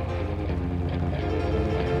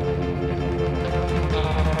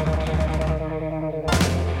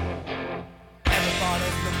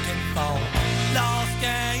 Everybody's looking for lost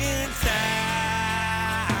gang in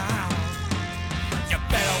sound. You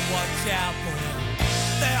better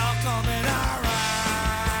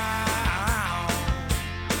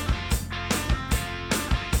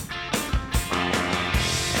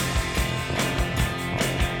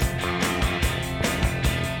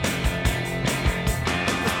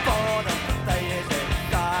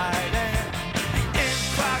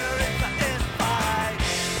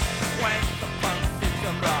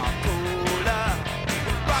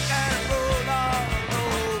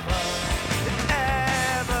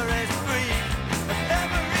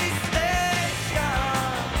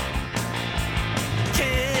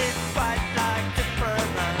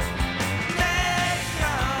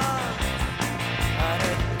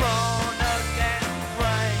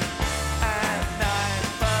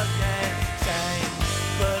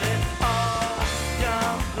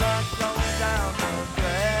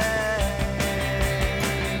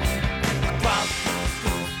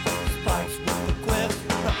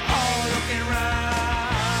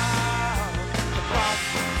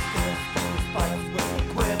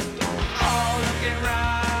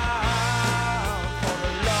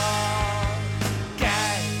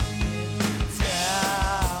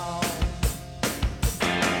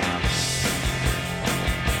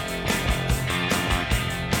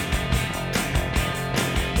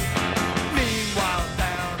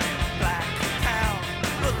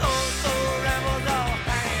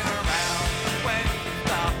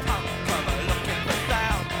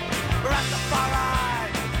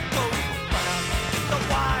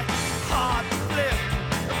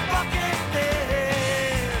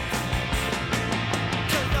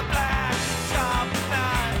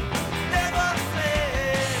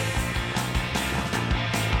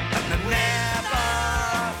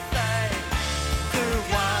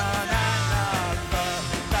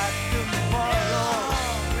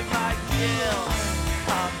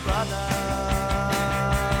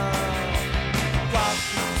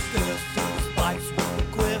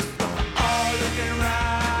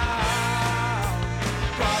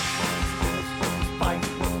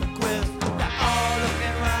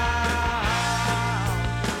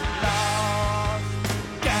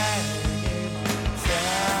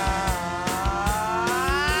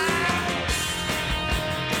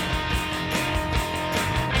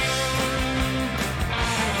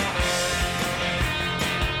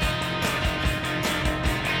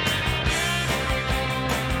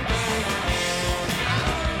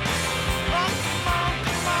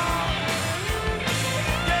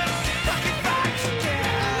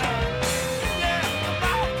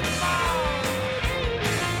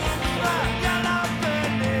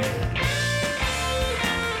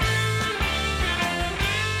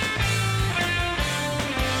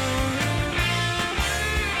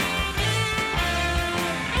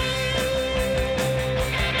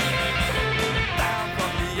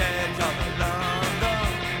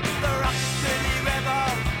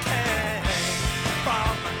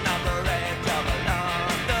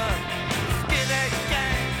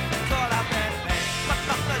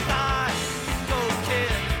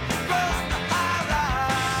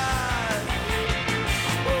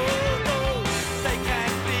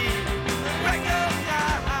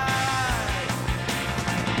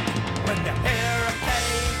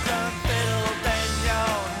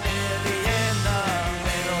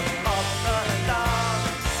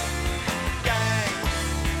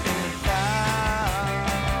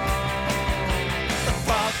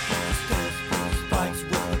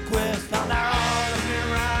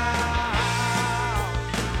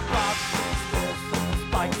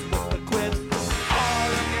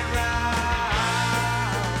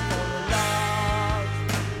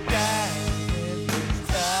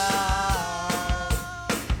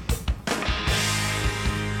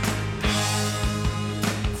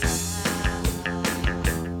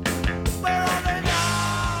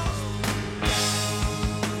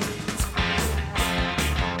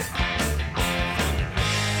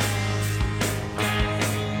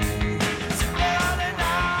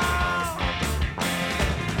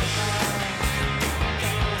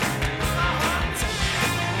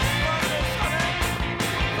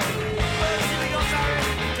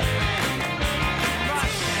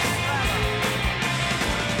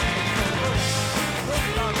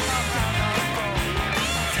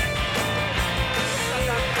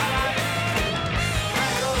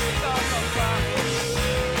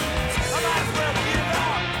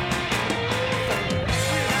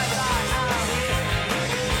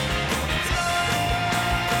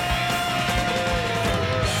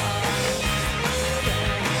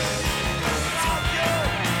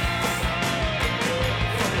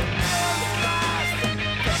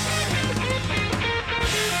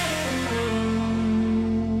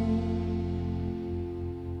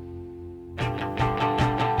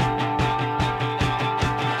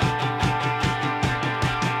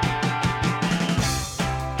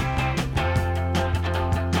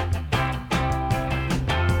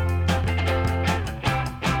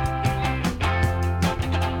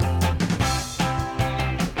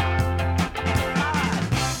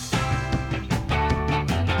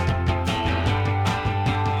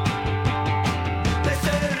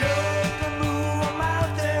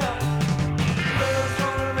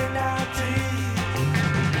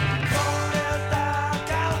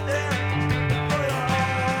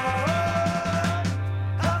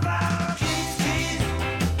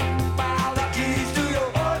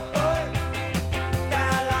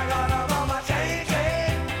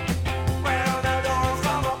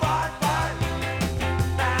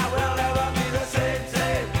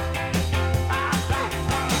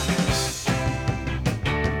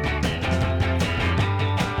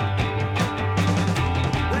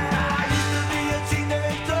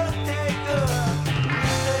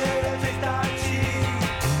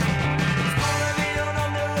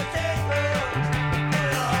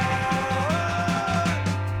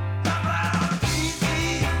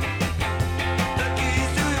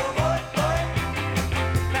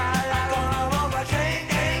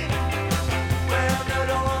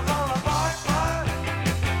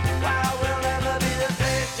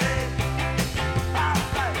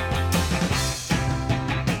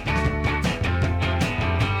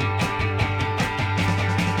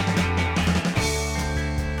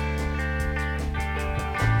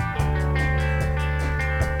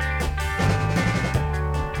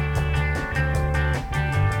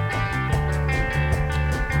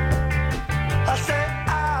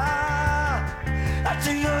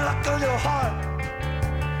lock on your heart,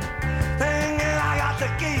 thinking I got the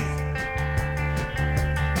keys.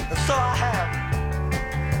 So I have.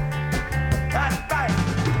 That's right.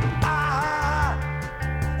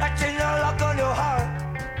 That chain your lock on your heart,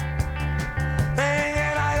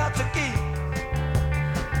 thinking I got the key.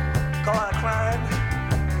 Call it a crime.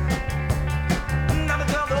 I'm a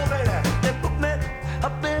girl, baby. They put me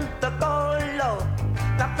up in the cold law.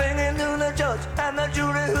 Nothing into the judge and the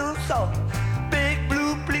jury who saw. Big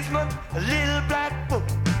blue policeman, a little black book.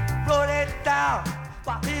 Wrote it down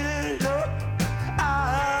while he looked.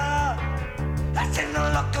 That's in the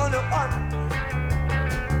lock on your heart,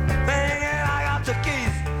 thinking I got the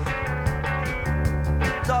keys.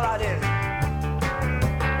 That's all I did.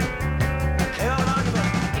 Hey, hold on a minute.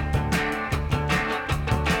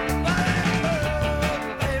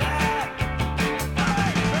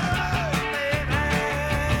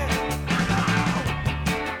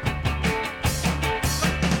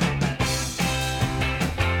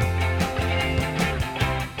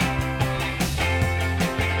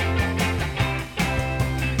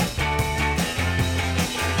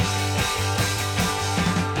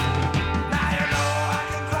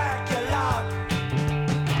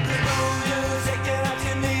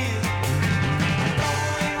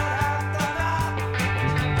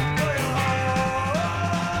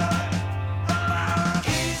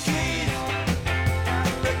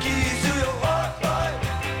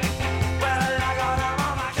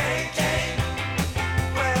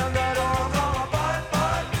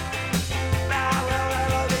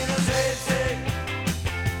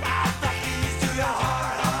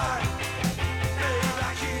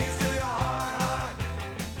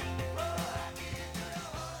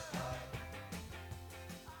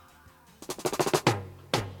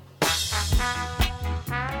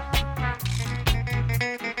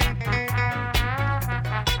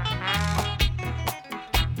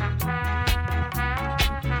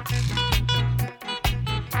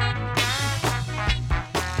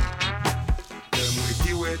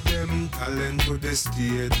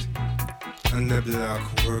 State and the black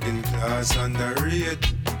working class underrated.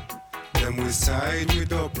 Them we side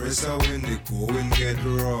with oppressor when the going get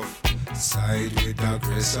rough. Side with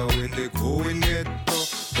aggressor when the going get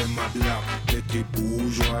tough. Them a black petty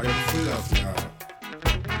bourgeois, them full of love.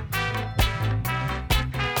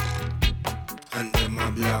 And them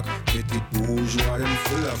a black petty bourgeois, them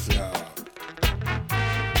full of love.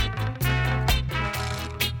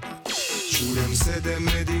 Show them say them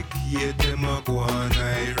medicate, them a go on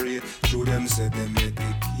irate. Show them say them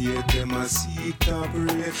medicate, them a seek top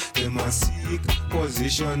rate. Them a seek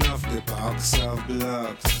position of the box of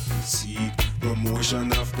blocks. Seek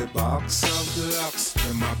promotion of the box of blocks.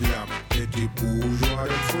 Them a black petty bourgeois,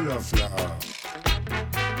 them full of love.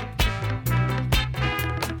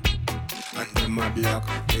 And them a black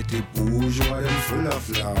petty bourgeois, them full of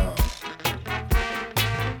love.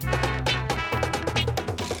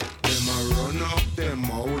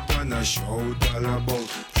 Them out and a shout all about.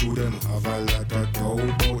 Should them have a lot of doubt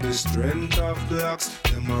about the strength of blacks.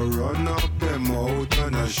 Them a run up, them out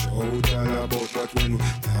and a shout all about. But when we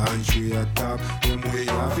launch we attack, when we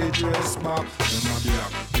have it dress back. Them a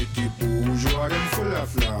black petty bourgeois, them full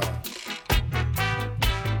of love.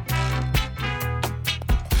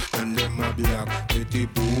 And them a black petty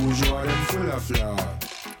bourgeois, them full of love.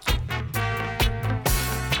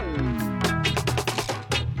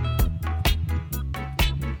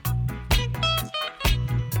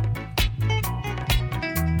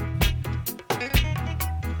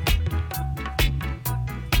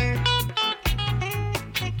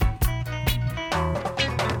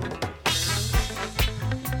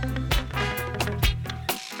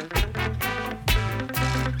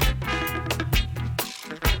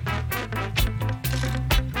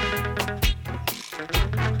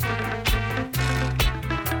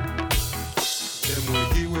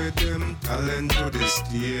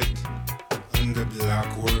 And the black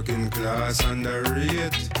working class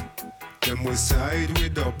underrated. Them we side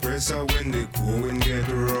with the oppressor when they going get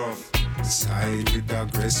rough. Side with the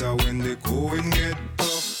aggressor when they going get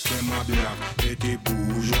tough. Them a black petty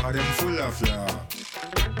bourgeois, them full of love.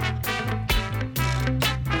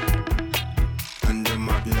 And them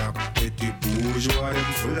a black petty bourgeois,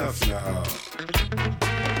 them full of love.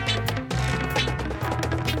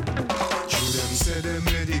 Say them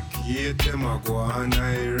medicate, them a go on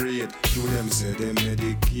irate. To them say them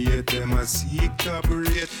medicate, them a seek top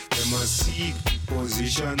rate. Them a seek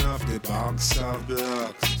position of the box of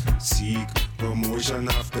blocks. Seek promotion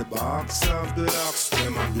of the box of blocks.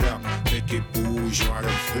 Them a black petty bourgeois,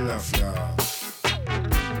 them full of love.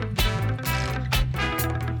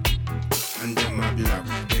 And them a black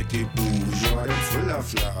petty petty bourgeois, them full of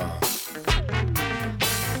flaw.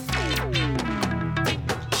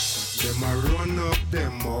 Them a run up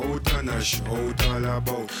them out and a shout all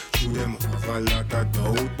about. Should them have a lot of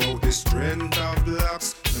doubt about the strength of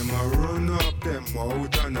blacks. Them a run up them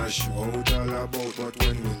out and a shout all about. But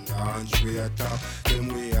when we launch we attack, them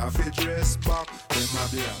we have to dress back. Them a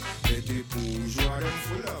black, petty bourgeois, them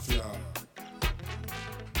full of flaw.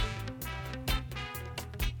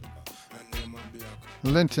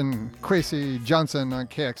 Linton Kwesi Johnson on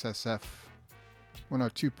KXSF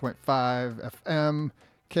 102.5 FM,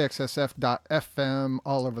 KXSF.FM,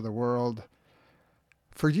 all over the world.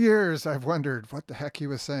 For years, I've wondered what the heck he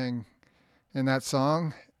was saying in that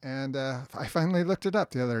song, and I finally looked it up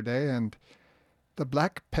the other day, and the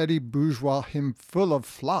black petty bourgeois him full of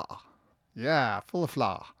flaw. Yeah, full of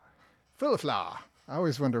flaw. Full of flaw. I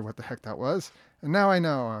always wonder what the heck that was, and now I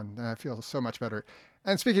know, and I feel so much better.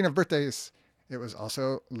 And speaking of birthdays, it was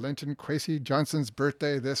also Linton Kwesi Johnson's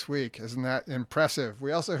birthday this week. Isn't that impressive?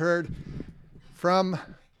 We also heard from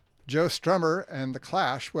Joe Strummer and The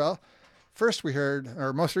Clash. Well, first we heard,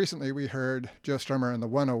 or most recently we heard Joe Strummer and the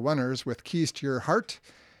 101ers with Keys to Your Heart.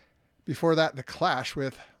 Before that, The Clash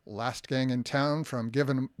with Last Gang in Town from Give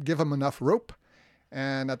 'Em Enough Rope.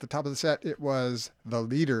 And at the top of the set, it was The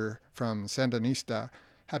Leader from Sandinista.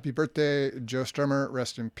 Happy birthday, Joe Strummer.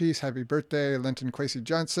 Rest in peace. Happy birthday, Linton Kwesi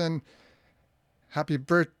Johnson. Happy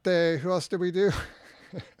birthday. Who else did we do?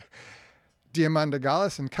 Diamanda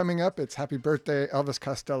Gallis. And coming up, it's happy birthday, Elvis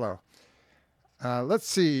Costello. Let's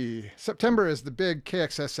see. September is the big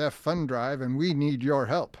KXSF fund drive, and we need your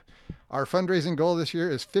help. Our fundraising goal this year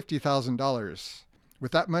is $50,000.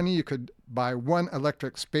 With that money, you could buy one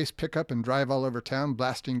electric space pickup and drive all over town,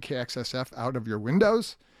 blasting KXSF out of your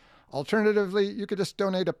windows. Alternatively, you could just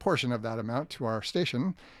donate a portion of that amount to our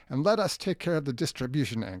station and let us take care of the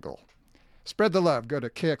distribution angle. Spread the love. Go to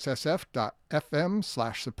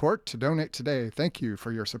kxsf.fm/support to donate today. Thank you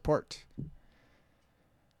for your support.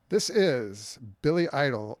 This is Billy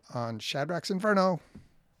Idol on Shadrack's Inferno.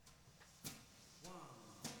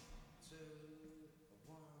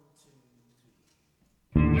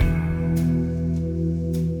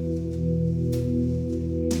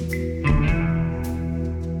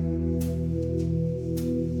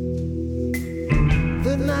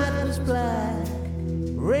 The night was black,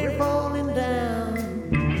 rain falling down.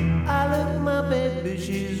 I look at my baby,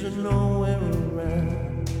 she's nowhere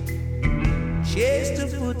around. Chased her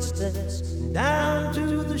footsteps down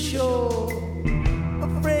to the shore,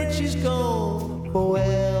 afraid she's gone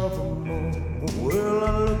forevermore. Well,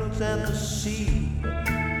 I looked at the sea,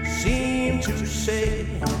 seemed to say,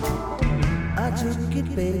 I took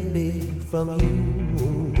it, baby, from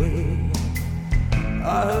you away.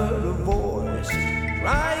 I heard a voice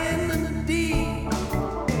crying in the deep,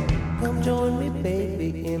 come join me, baby,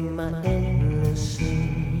 in my endless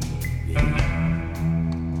sleep.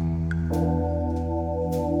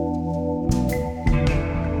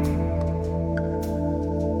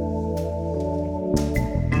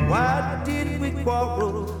 Why did we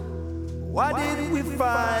quarrel? Why did we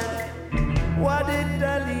fight? Why did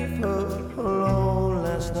I leave her alone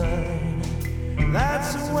last night?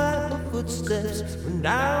 That's why my footsteps went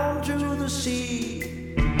down to the sea.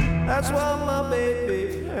 That's why my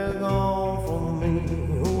baby has gone from me.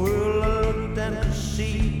 Well, I looked at the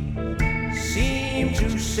sea, seemed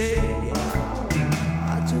to say,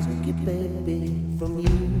 I took it, baby, from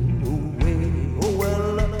you away. Oh,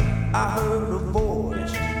 well, I heard a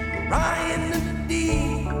voice crying in the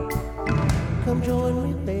deep, come join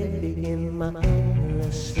me, baby, in my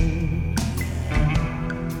endless sleep.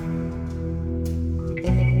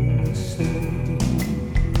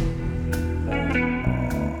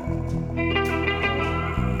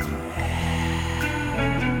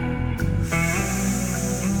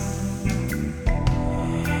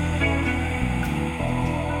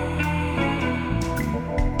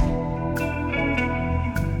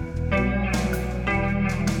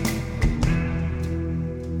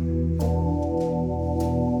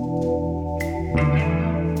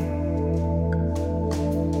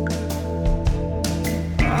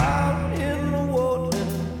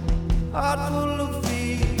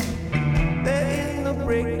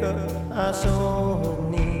 I saw her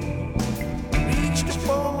knee, reached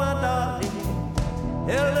for my darling,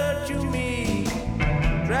 held her to me,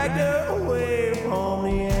 dragged her away from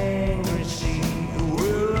the angry sea.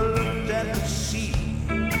 Well, I looked at the sea,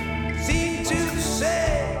 seemed to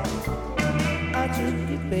say, I took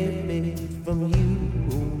it, baby, from you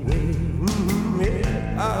away.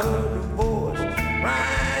 Yeah. I heard a voice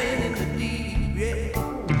crying in the deep,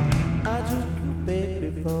 yeah. I took you, baby,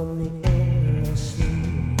 from the endless sea.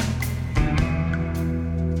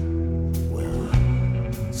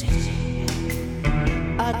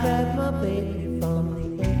 I grabbed my baby from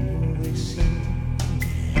the open sea.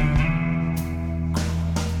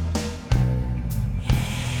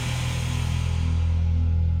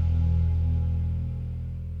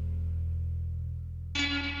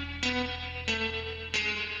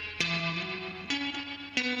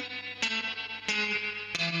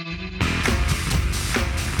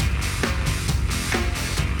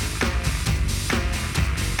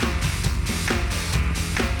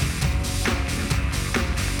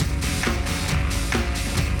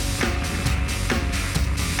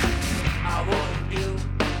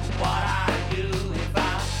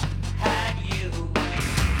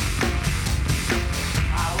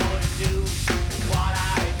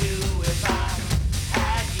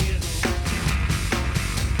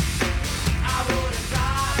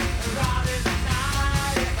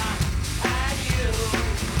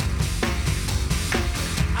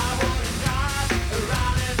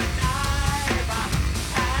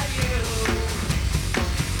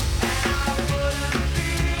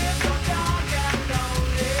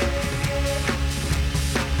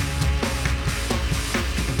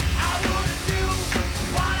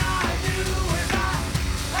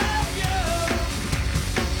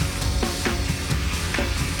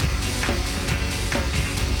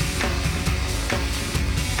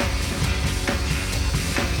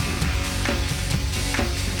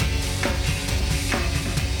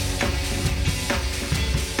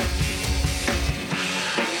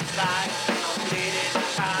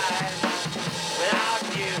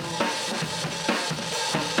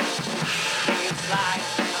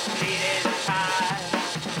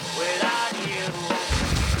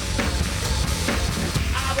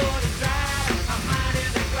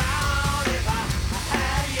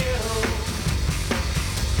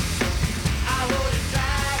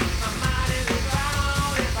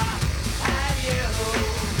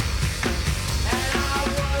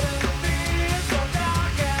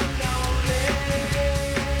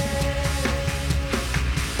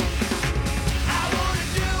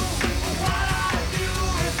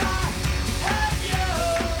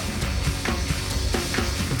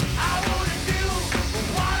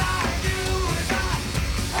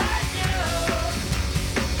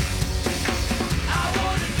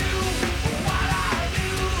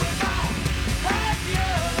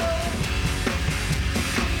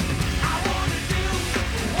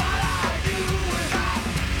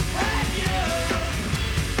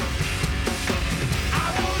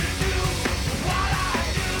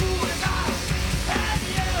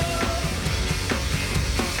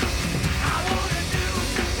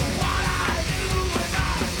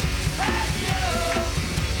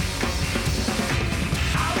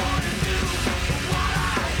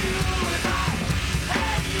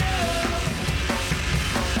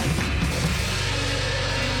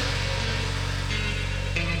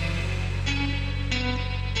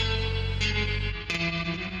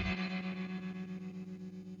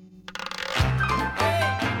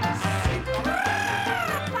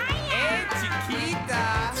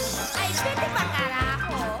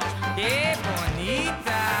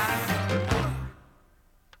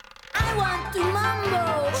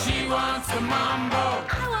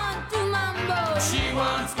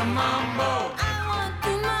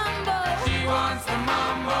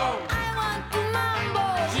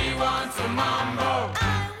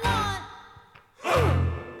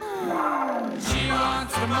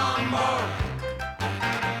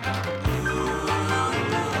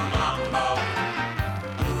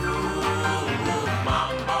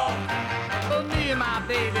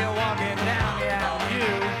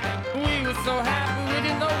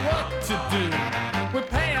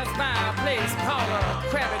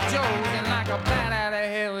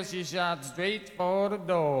 She shot straight for the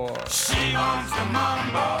door. She wants the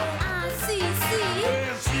mambo. Well, she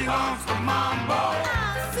wants the mambo.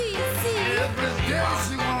 Every day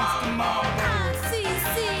she wants the mambo. Well,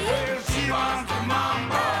 she wants the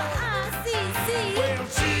mambo. Well,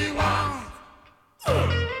 she wants.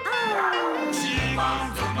 She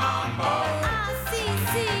wants the mambo.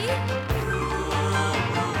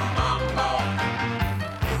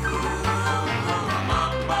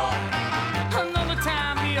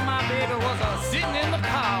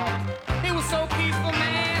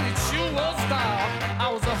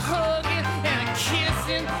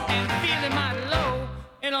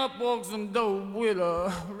 Up walks some dope with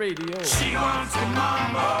a radio. She wants the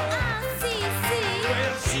mambo.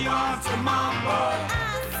 Well, she wants the mambo.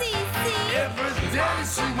 Every day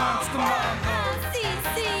she wants the mambo.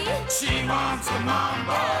 She wants the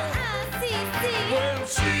mambo. Well,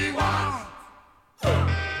 she wants.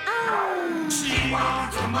 She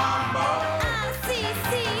wants the mambo.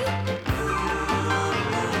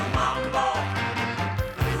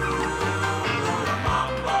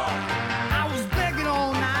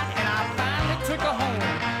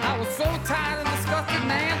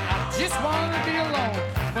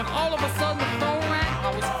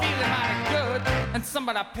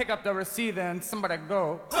 somebody pick up the receiver and somebody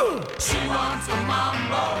go. She wants a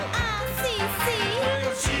mambo.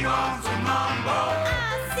 Well, she wants a mambo.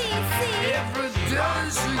 Every day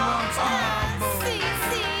she wants a mambo.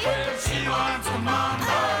 Well, she wants a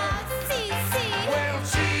mambo. Well,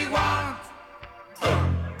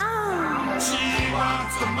 she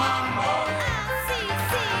wants a mambo.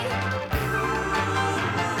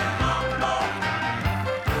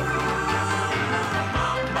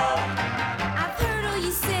 I've heard all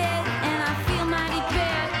you said, and I feel mighty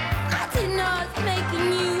bad. I didn't know I was making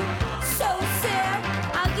you so sad.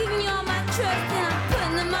 I'll give you all my trust, and I'm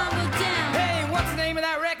putting the mambo down. Hey, what's the name of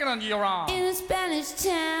that record you're on? In a Spanish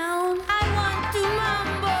town, I want to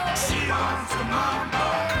mambo. She wants a mambo.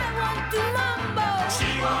 I want to mambo. She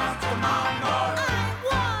wants a mambo.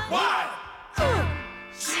 Why?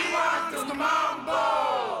 She wants the mambo.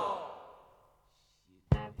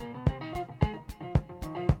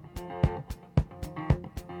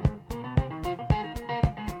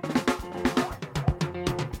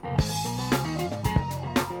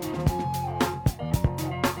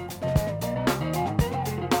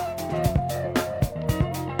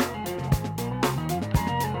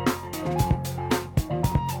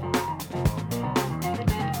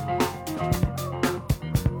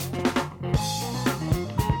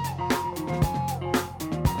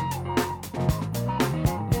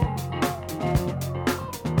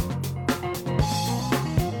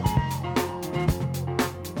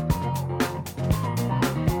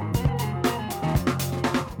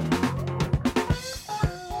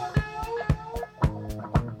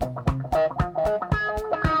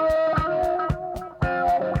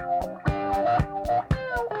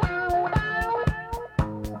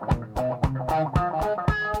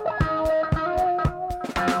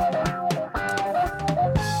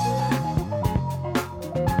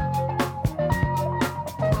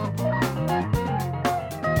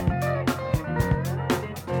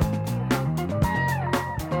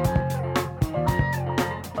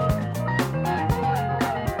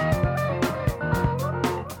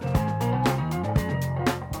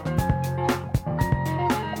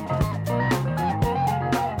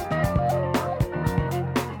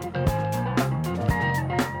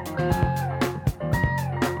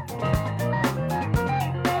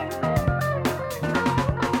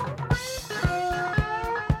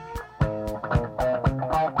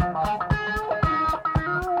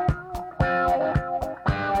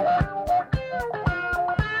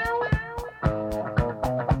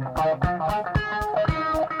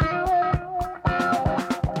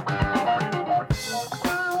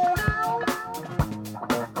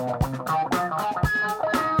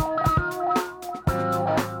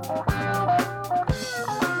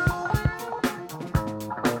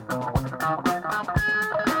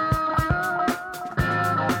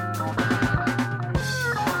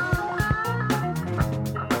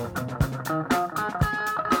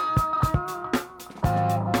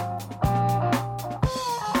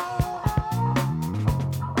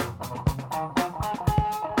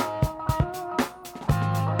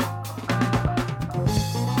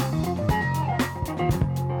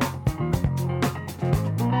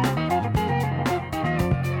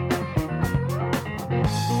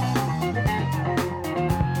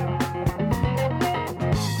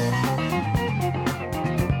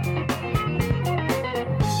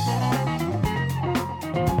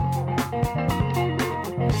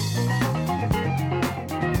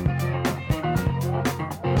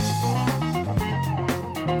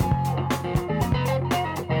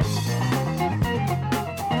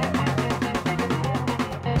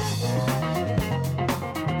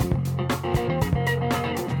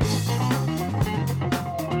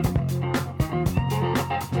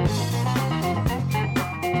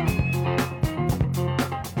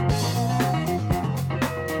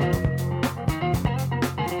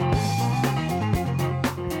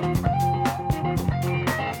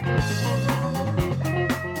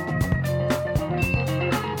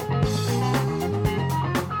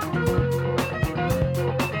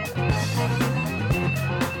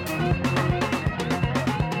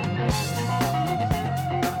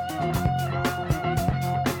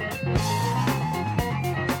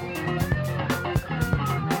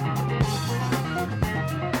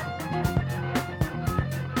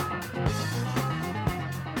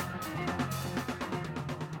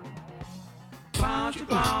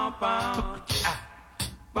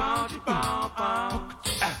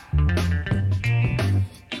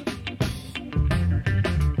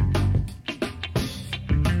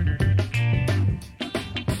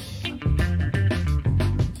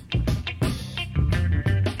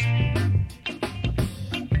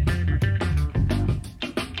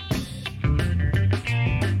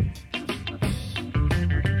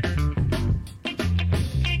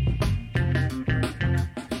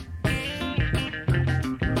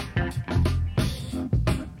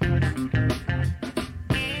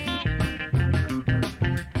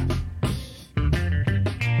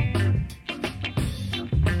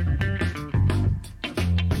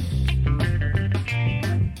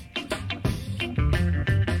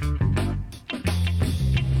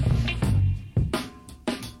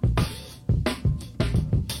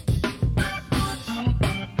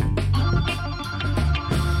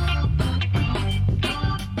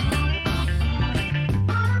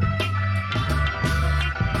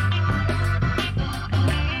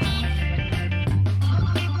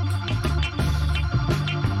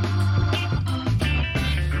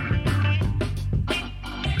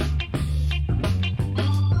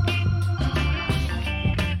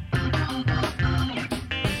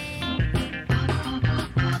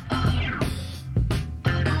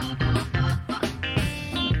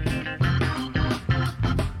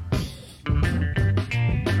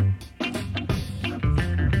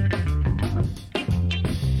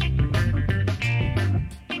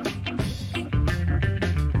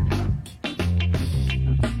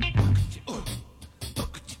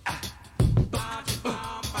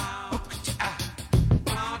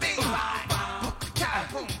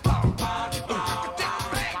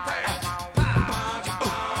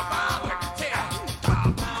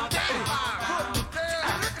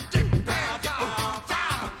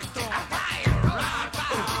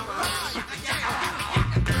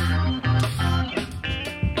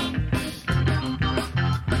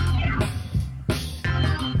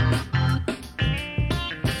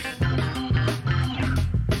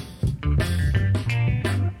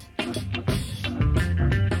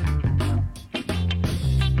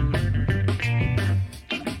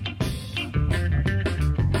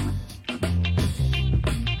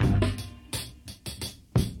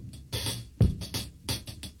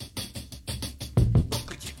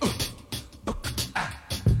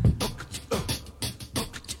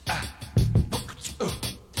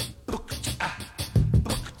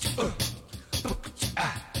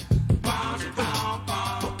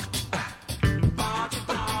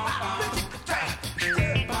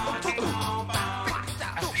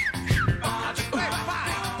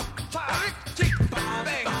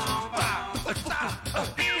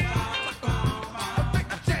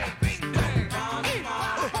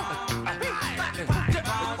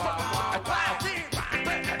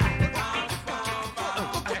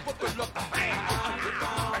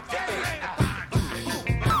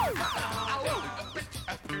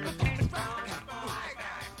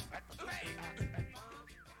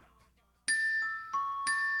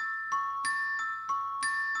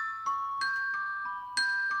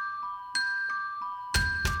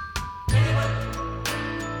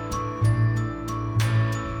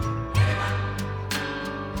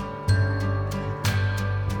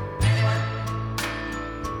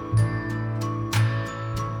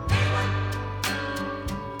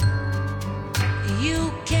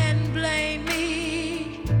 You can blame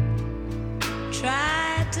me,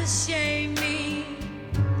 try to shame me,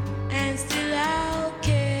 and still I'll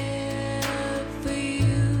care for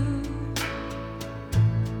you.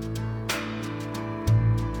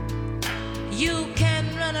 You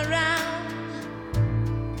can run around,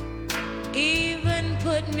 even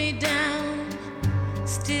put me down,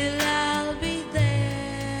 still I'll be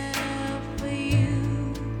there for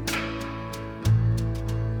you.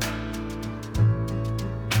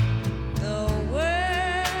 The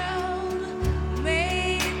world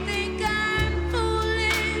may think I'm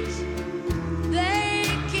foolish, they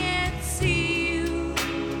can't see you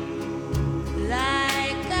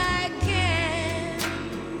like I can.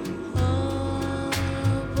 Oh,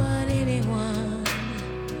 but anyone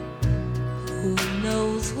who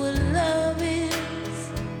knows what love is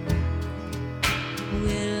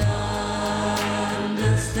will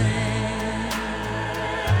understand.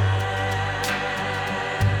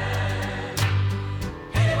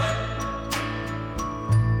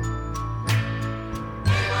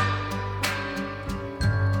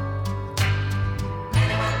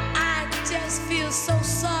 I just feel so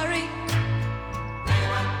sorry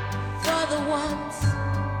for the ones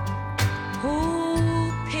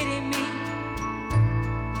who pity me.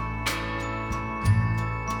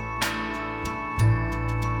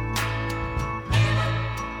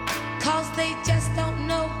 Cause they just don't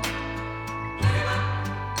know.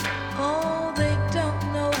 Oh, they don't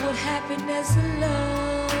know what happiness and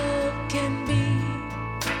love can be.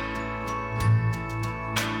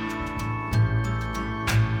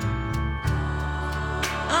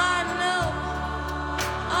 I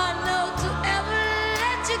know to ever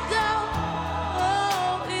let you go,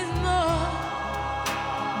 oh, is more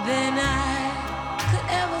than I could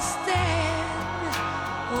ever stand.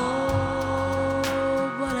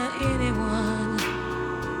 Oh, but anyone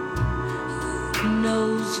who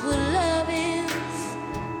knows what love is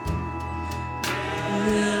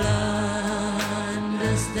will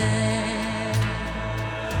understand.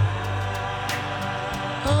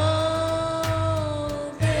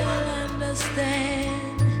 Oh, they will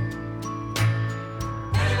understand.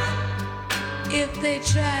 If they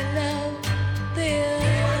try love,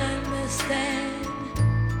 they'll understand.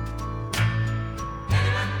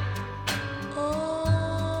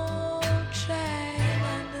 Oh, try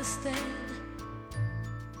and understand.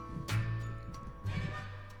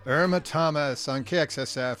 Irma Thomas on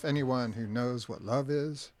KXSF. Anyone who knows what love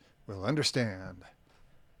is will understand.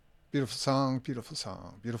 Beautiful song,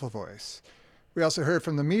 beautiful voice. We also heard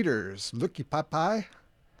from the Meters, Looky Papai.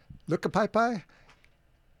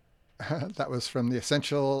 That was from the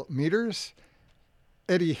Essential Meters.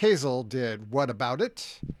 Eddie Hazel did What About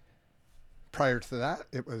It? Prior to that,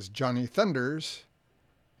 it was Johnny Thunders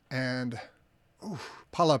and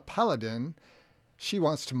Paula Paladin, She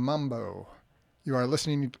Wants to Mambo. You are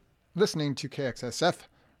listening to KXSF.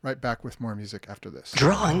 Right back with more music after this.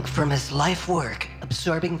 Drawing from his life work,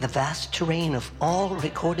 absorbing the vast terrain of all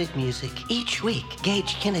recorded music, each week,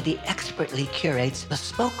 Gage Kennedy expertly curates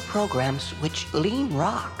bespoke programs which lean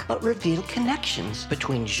rock, but reveal connections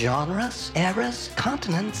between genres, eras,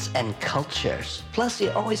 continents, and cultures. Plus, he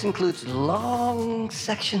always includes long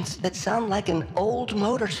sections that sound like an old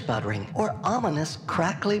motor sputtering or ominous,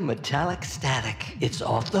 crackly, metallic static. It's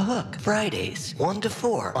Off the Hook, Fridays, 1 to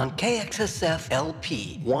 4 on KXSF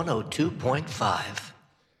LP 102.5.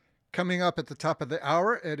 Coming up at the top of the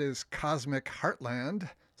hour, it is Cosmic Heartland.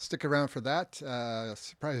 Stick around for that.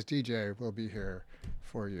 Surprise DJ will be here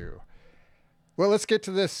for you. Well, let's get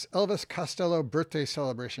to this Elvis Costello birthday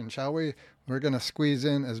celebration, shall we? We're going to squeeze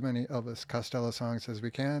in as many Elvis Costello songs as we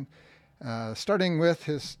can, starting with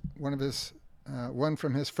one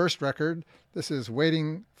from his first record. This is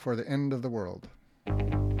Waiting for the End of the World.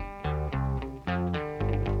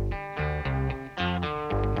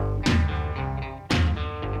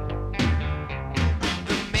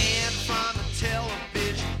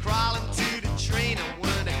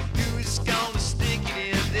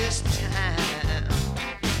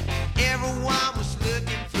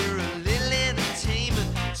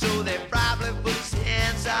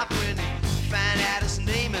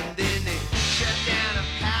 Shut down the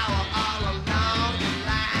power all along the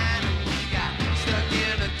line. We got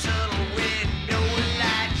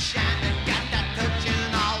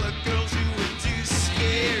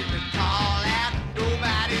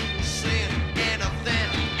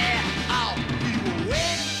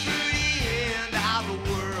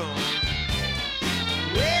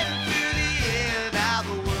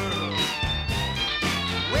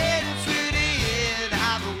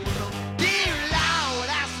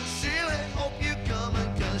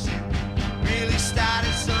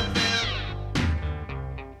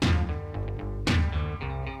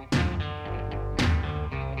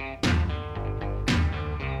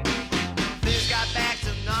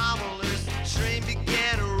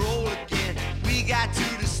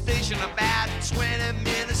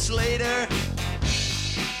minutes later,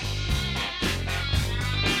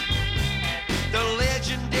 the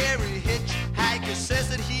legendary hitchhiker says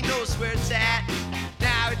that he knows where it's at.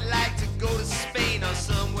 Now he'd like to go to Spain or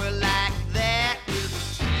somewhere like that,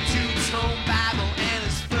 with a two-tone Bible and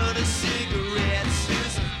his fun of cigarettes,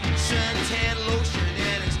 his suntan lotion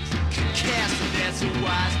and his castanets. It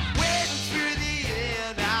was waiting for the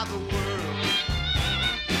end of the world,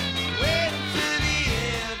 waiting for the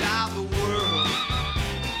end of the world,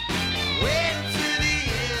 waiting for the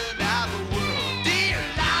end of the world. Dear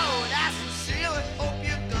Lord, I sincerely hope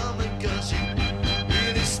you're coming, 'cause you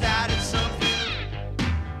really started something.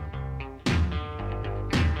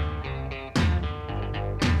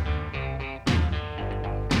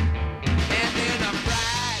 And then the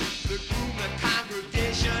bride, the groom, the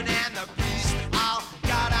congregation, and the priest all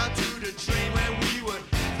got onto the train when we were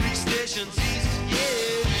 3 stations east,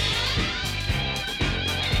 yeah.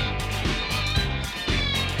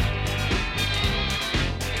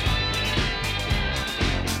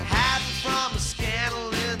 Hiding from a scandal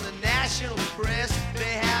in the national press,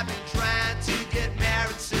 they have been trying to get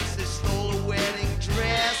married since they stole a wedding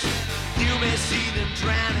dress. You may see them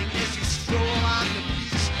drowning as you stroll on the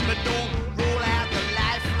beach, but don't roll out the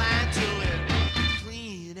lifeline till they're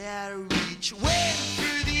clean out of reach. Waiting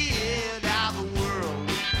for the end of the world,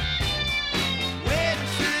 waiting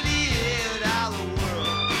for the end of the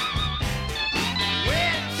world,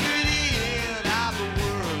 waiting for the end of the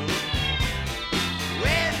world,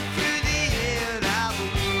 waiting for the end of the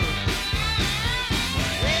world,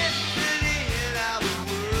 waiting for the end of the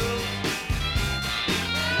world,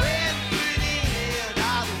 waiting for the end of the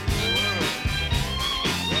world,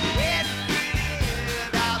 waiting for the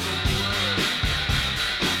end of the world,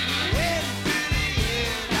 waiting for the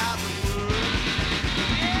end of the world,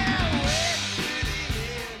 yeah, waiting for the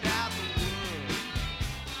end of the world,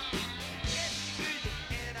 waiting for the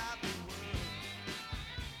end of the world.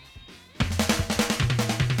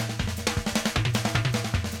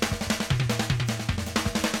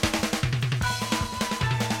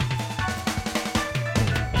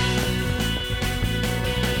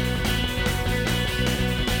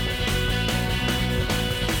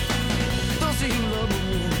 Those say you love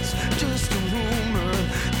me, it's just a rumor.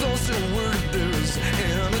 Those say word there's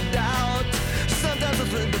any doubt. Sometimes I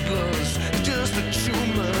think the blood's just a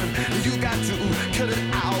tumor. You got to cut it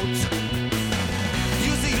out.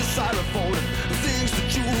 You say you're sorry for the things that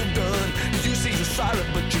you've done. You say you're sorry,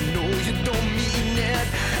 but you know you don't mean it.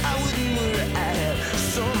 I wouldn't worry, I had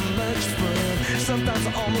so much fun. Sometimes I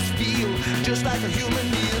almost feel just like a human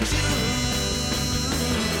being too.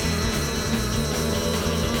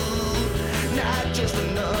 Not just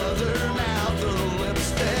another mouth or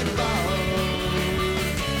lipstick bar.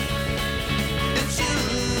 It's you.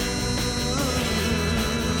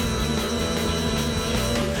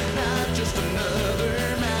 Not just another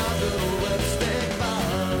mouth or lipstick bar.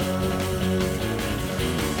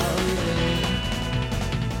 Oh yeah.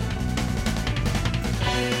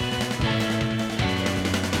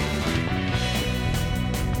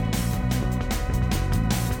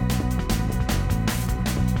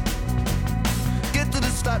 Get to the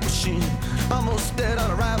start machine, almost dead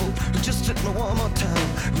on arrival. Just hit me one more time.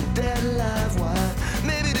 You're dead alive, why?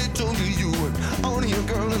 Maybe they told you you were only a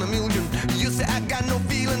girl in a million. You say I got no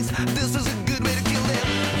feelings. This is a good way to kill them.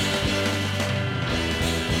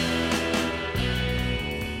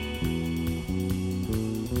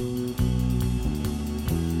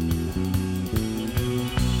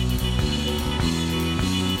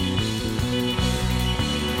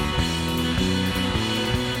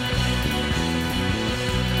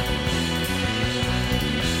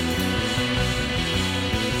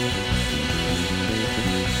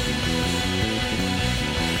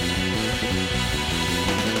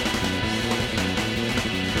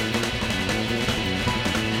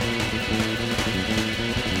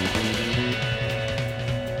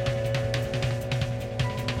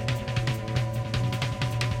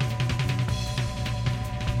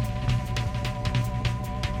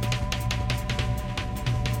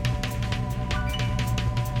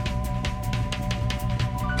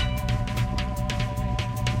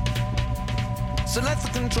 Select for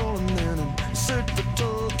control and then insert the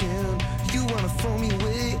token. You wanna throw me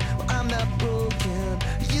away? Well, I'm not broken.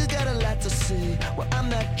 You got a lot to say. Well, I'm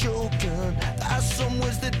not joking. There are some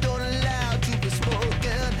words that don't allow to be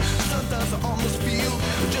spoken. Sometimes I almost feel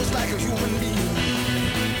just like a human being.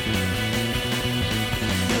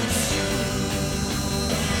 It's you.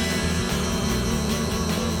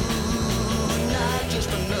 Not just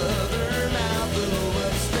another mouth in a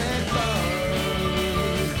lipstick bar.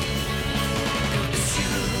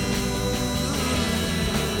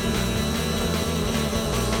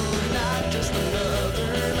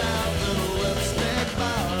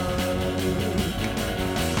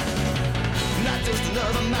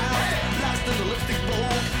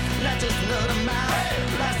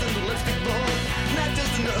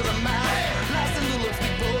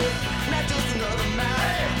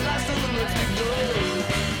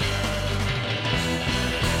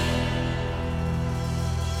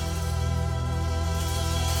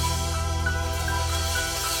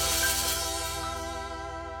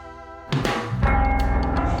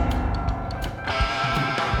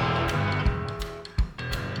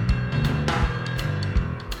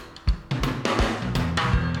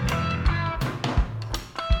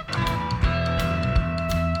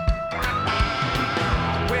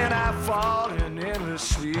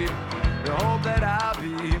 sleep. I hope that I'll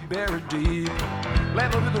be buried deep.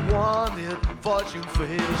 Let me be the one that fortune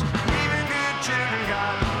fails. Even good children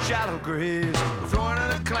got shallow graves. Throwing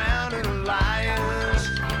in a clown and a lions.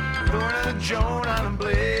 Throwing in a Joan on a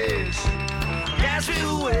blaze. Cast me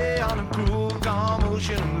away on a cool, calm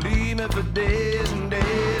ocean and leave me for days and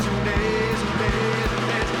days and days and days and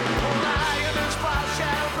days. Oh, lie in this spot,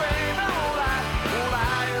 shallow grave. Oh,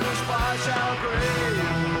 lie in this spot, shallow grave.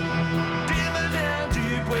 Dim it down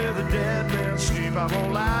deep where the dead men sleep. I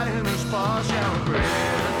won't lie in this spot, shallow grave.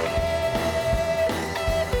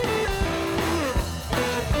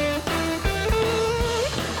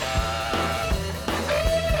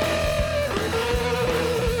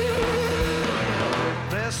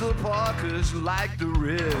 The parkers like the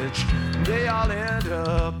rich, they all end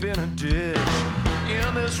up in a ditch.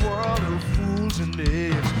 In this world of fools and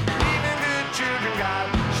knaves, even good children got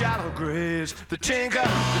shallow graves. The tinker,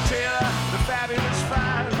 the tailor, the fabulous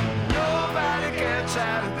five, nobody gets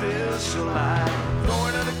out of this alive.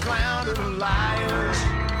 Going to the clown to the lions,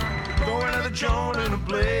 going to the Joan in a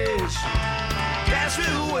blaze. Cast me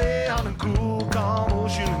away on a cool, calm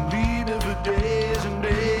ocean and leave me for days and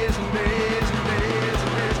days and days and days.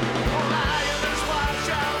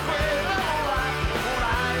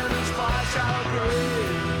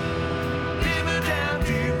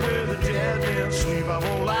 Sleep, I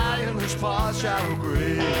won't lie in this far shallow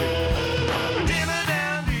grave. Dimmer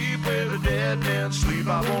down deep where the dead men sleep.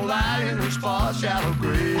 I won't lie in this far shallow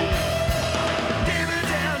grave. Dimmer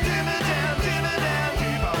down deep.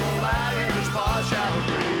 I won't lie in this far shallow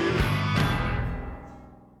grave.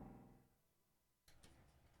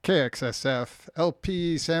 KXSF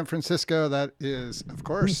LP San Francisco. That is, of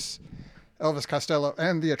course, Elvis Costello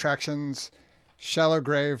and the Attractions, Shallow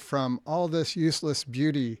Grave from All This Useless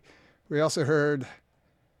Beauty. We also heard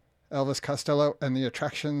Elvis Costello and the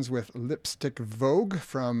Attractions with Lipstick Vogue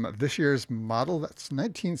from this year's Model. That's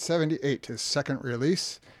 1978, his second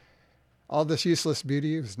release. All This Useless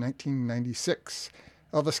Beauty was 1996.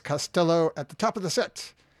 Elvis Costello at the top of the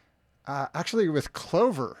set, actually with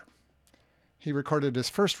Clover. He recorded his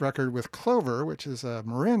first record with Clover, which is a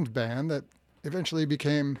marimba band that eventually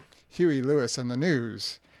became Huey Lewis and the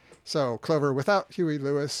News. So Clover without Huey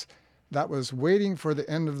Lewis. That was Waiting for the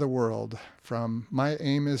End of the World from My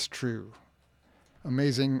Aim is True.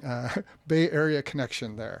 Amazing Bay Area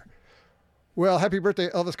connection there. Well, happy birthday,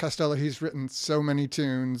 Elvis Costello. He's written so many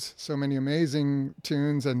tunes, so many amazing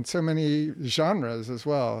tunes, and so many genres as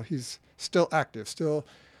well. He's still active, still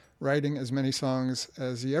writing as many songs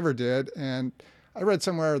as he ever did. And I read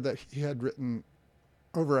somewhere that he had written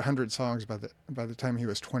over 100 songs by the time he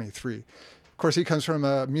was 23. Of course, he comes from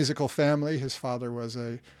a musical family. His father was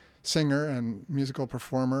a singer and musical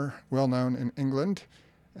performer, well known in England.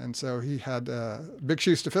 And so he had big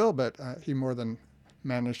shoes to fill, but he more than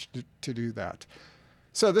managed to do that.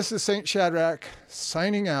 So this is St. Shadrack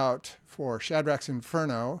signing out for Shadrack's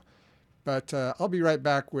Inferno, but I'll be right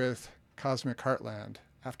back with Cosmic Heartland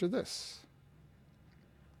after this.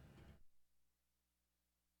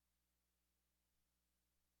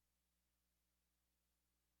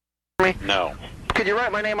 No. Could you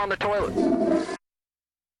write my name on the toilet?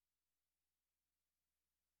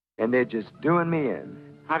 And they're just doing me in.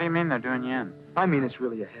 How do you mean they're doing you in? I mean, it's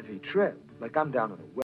really a heavy trip. Like I'm down on the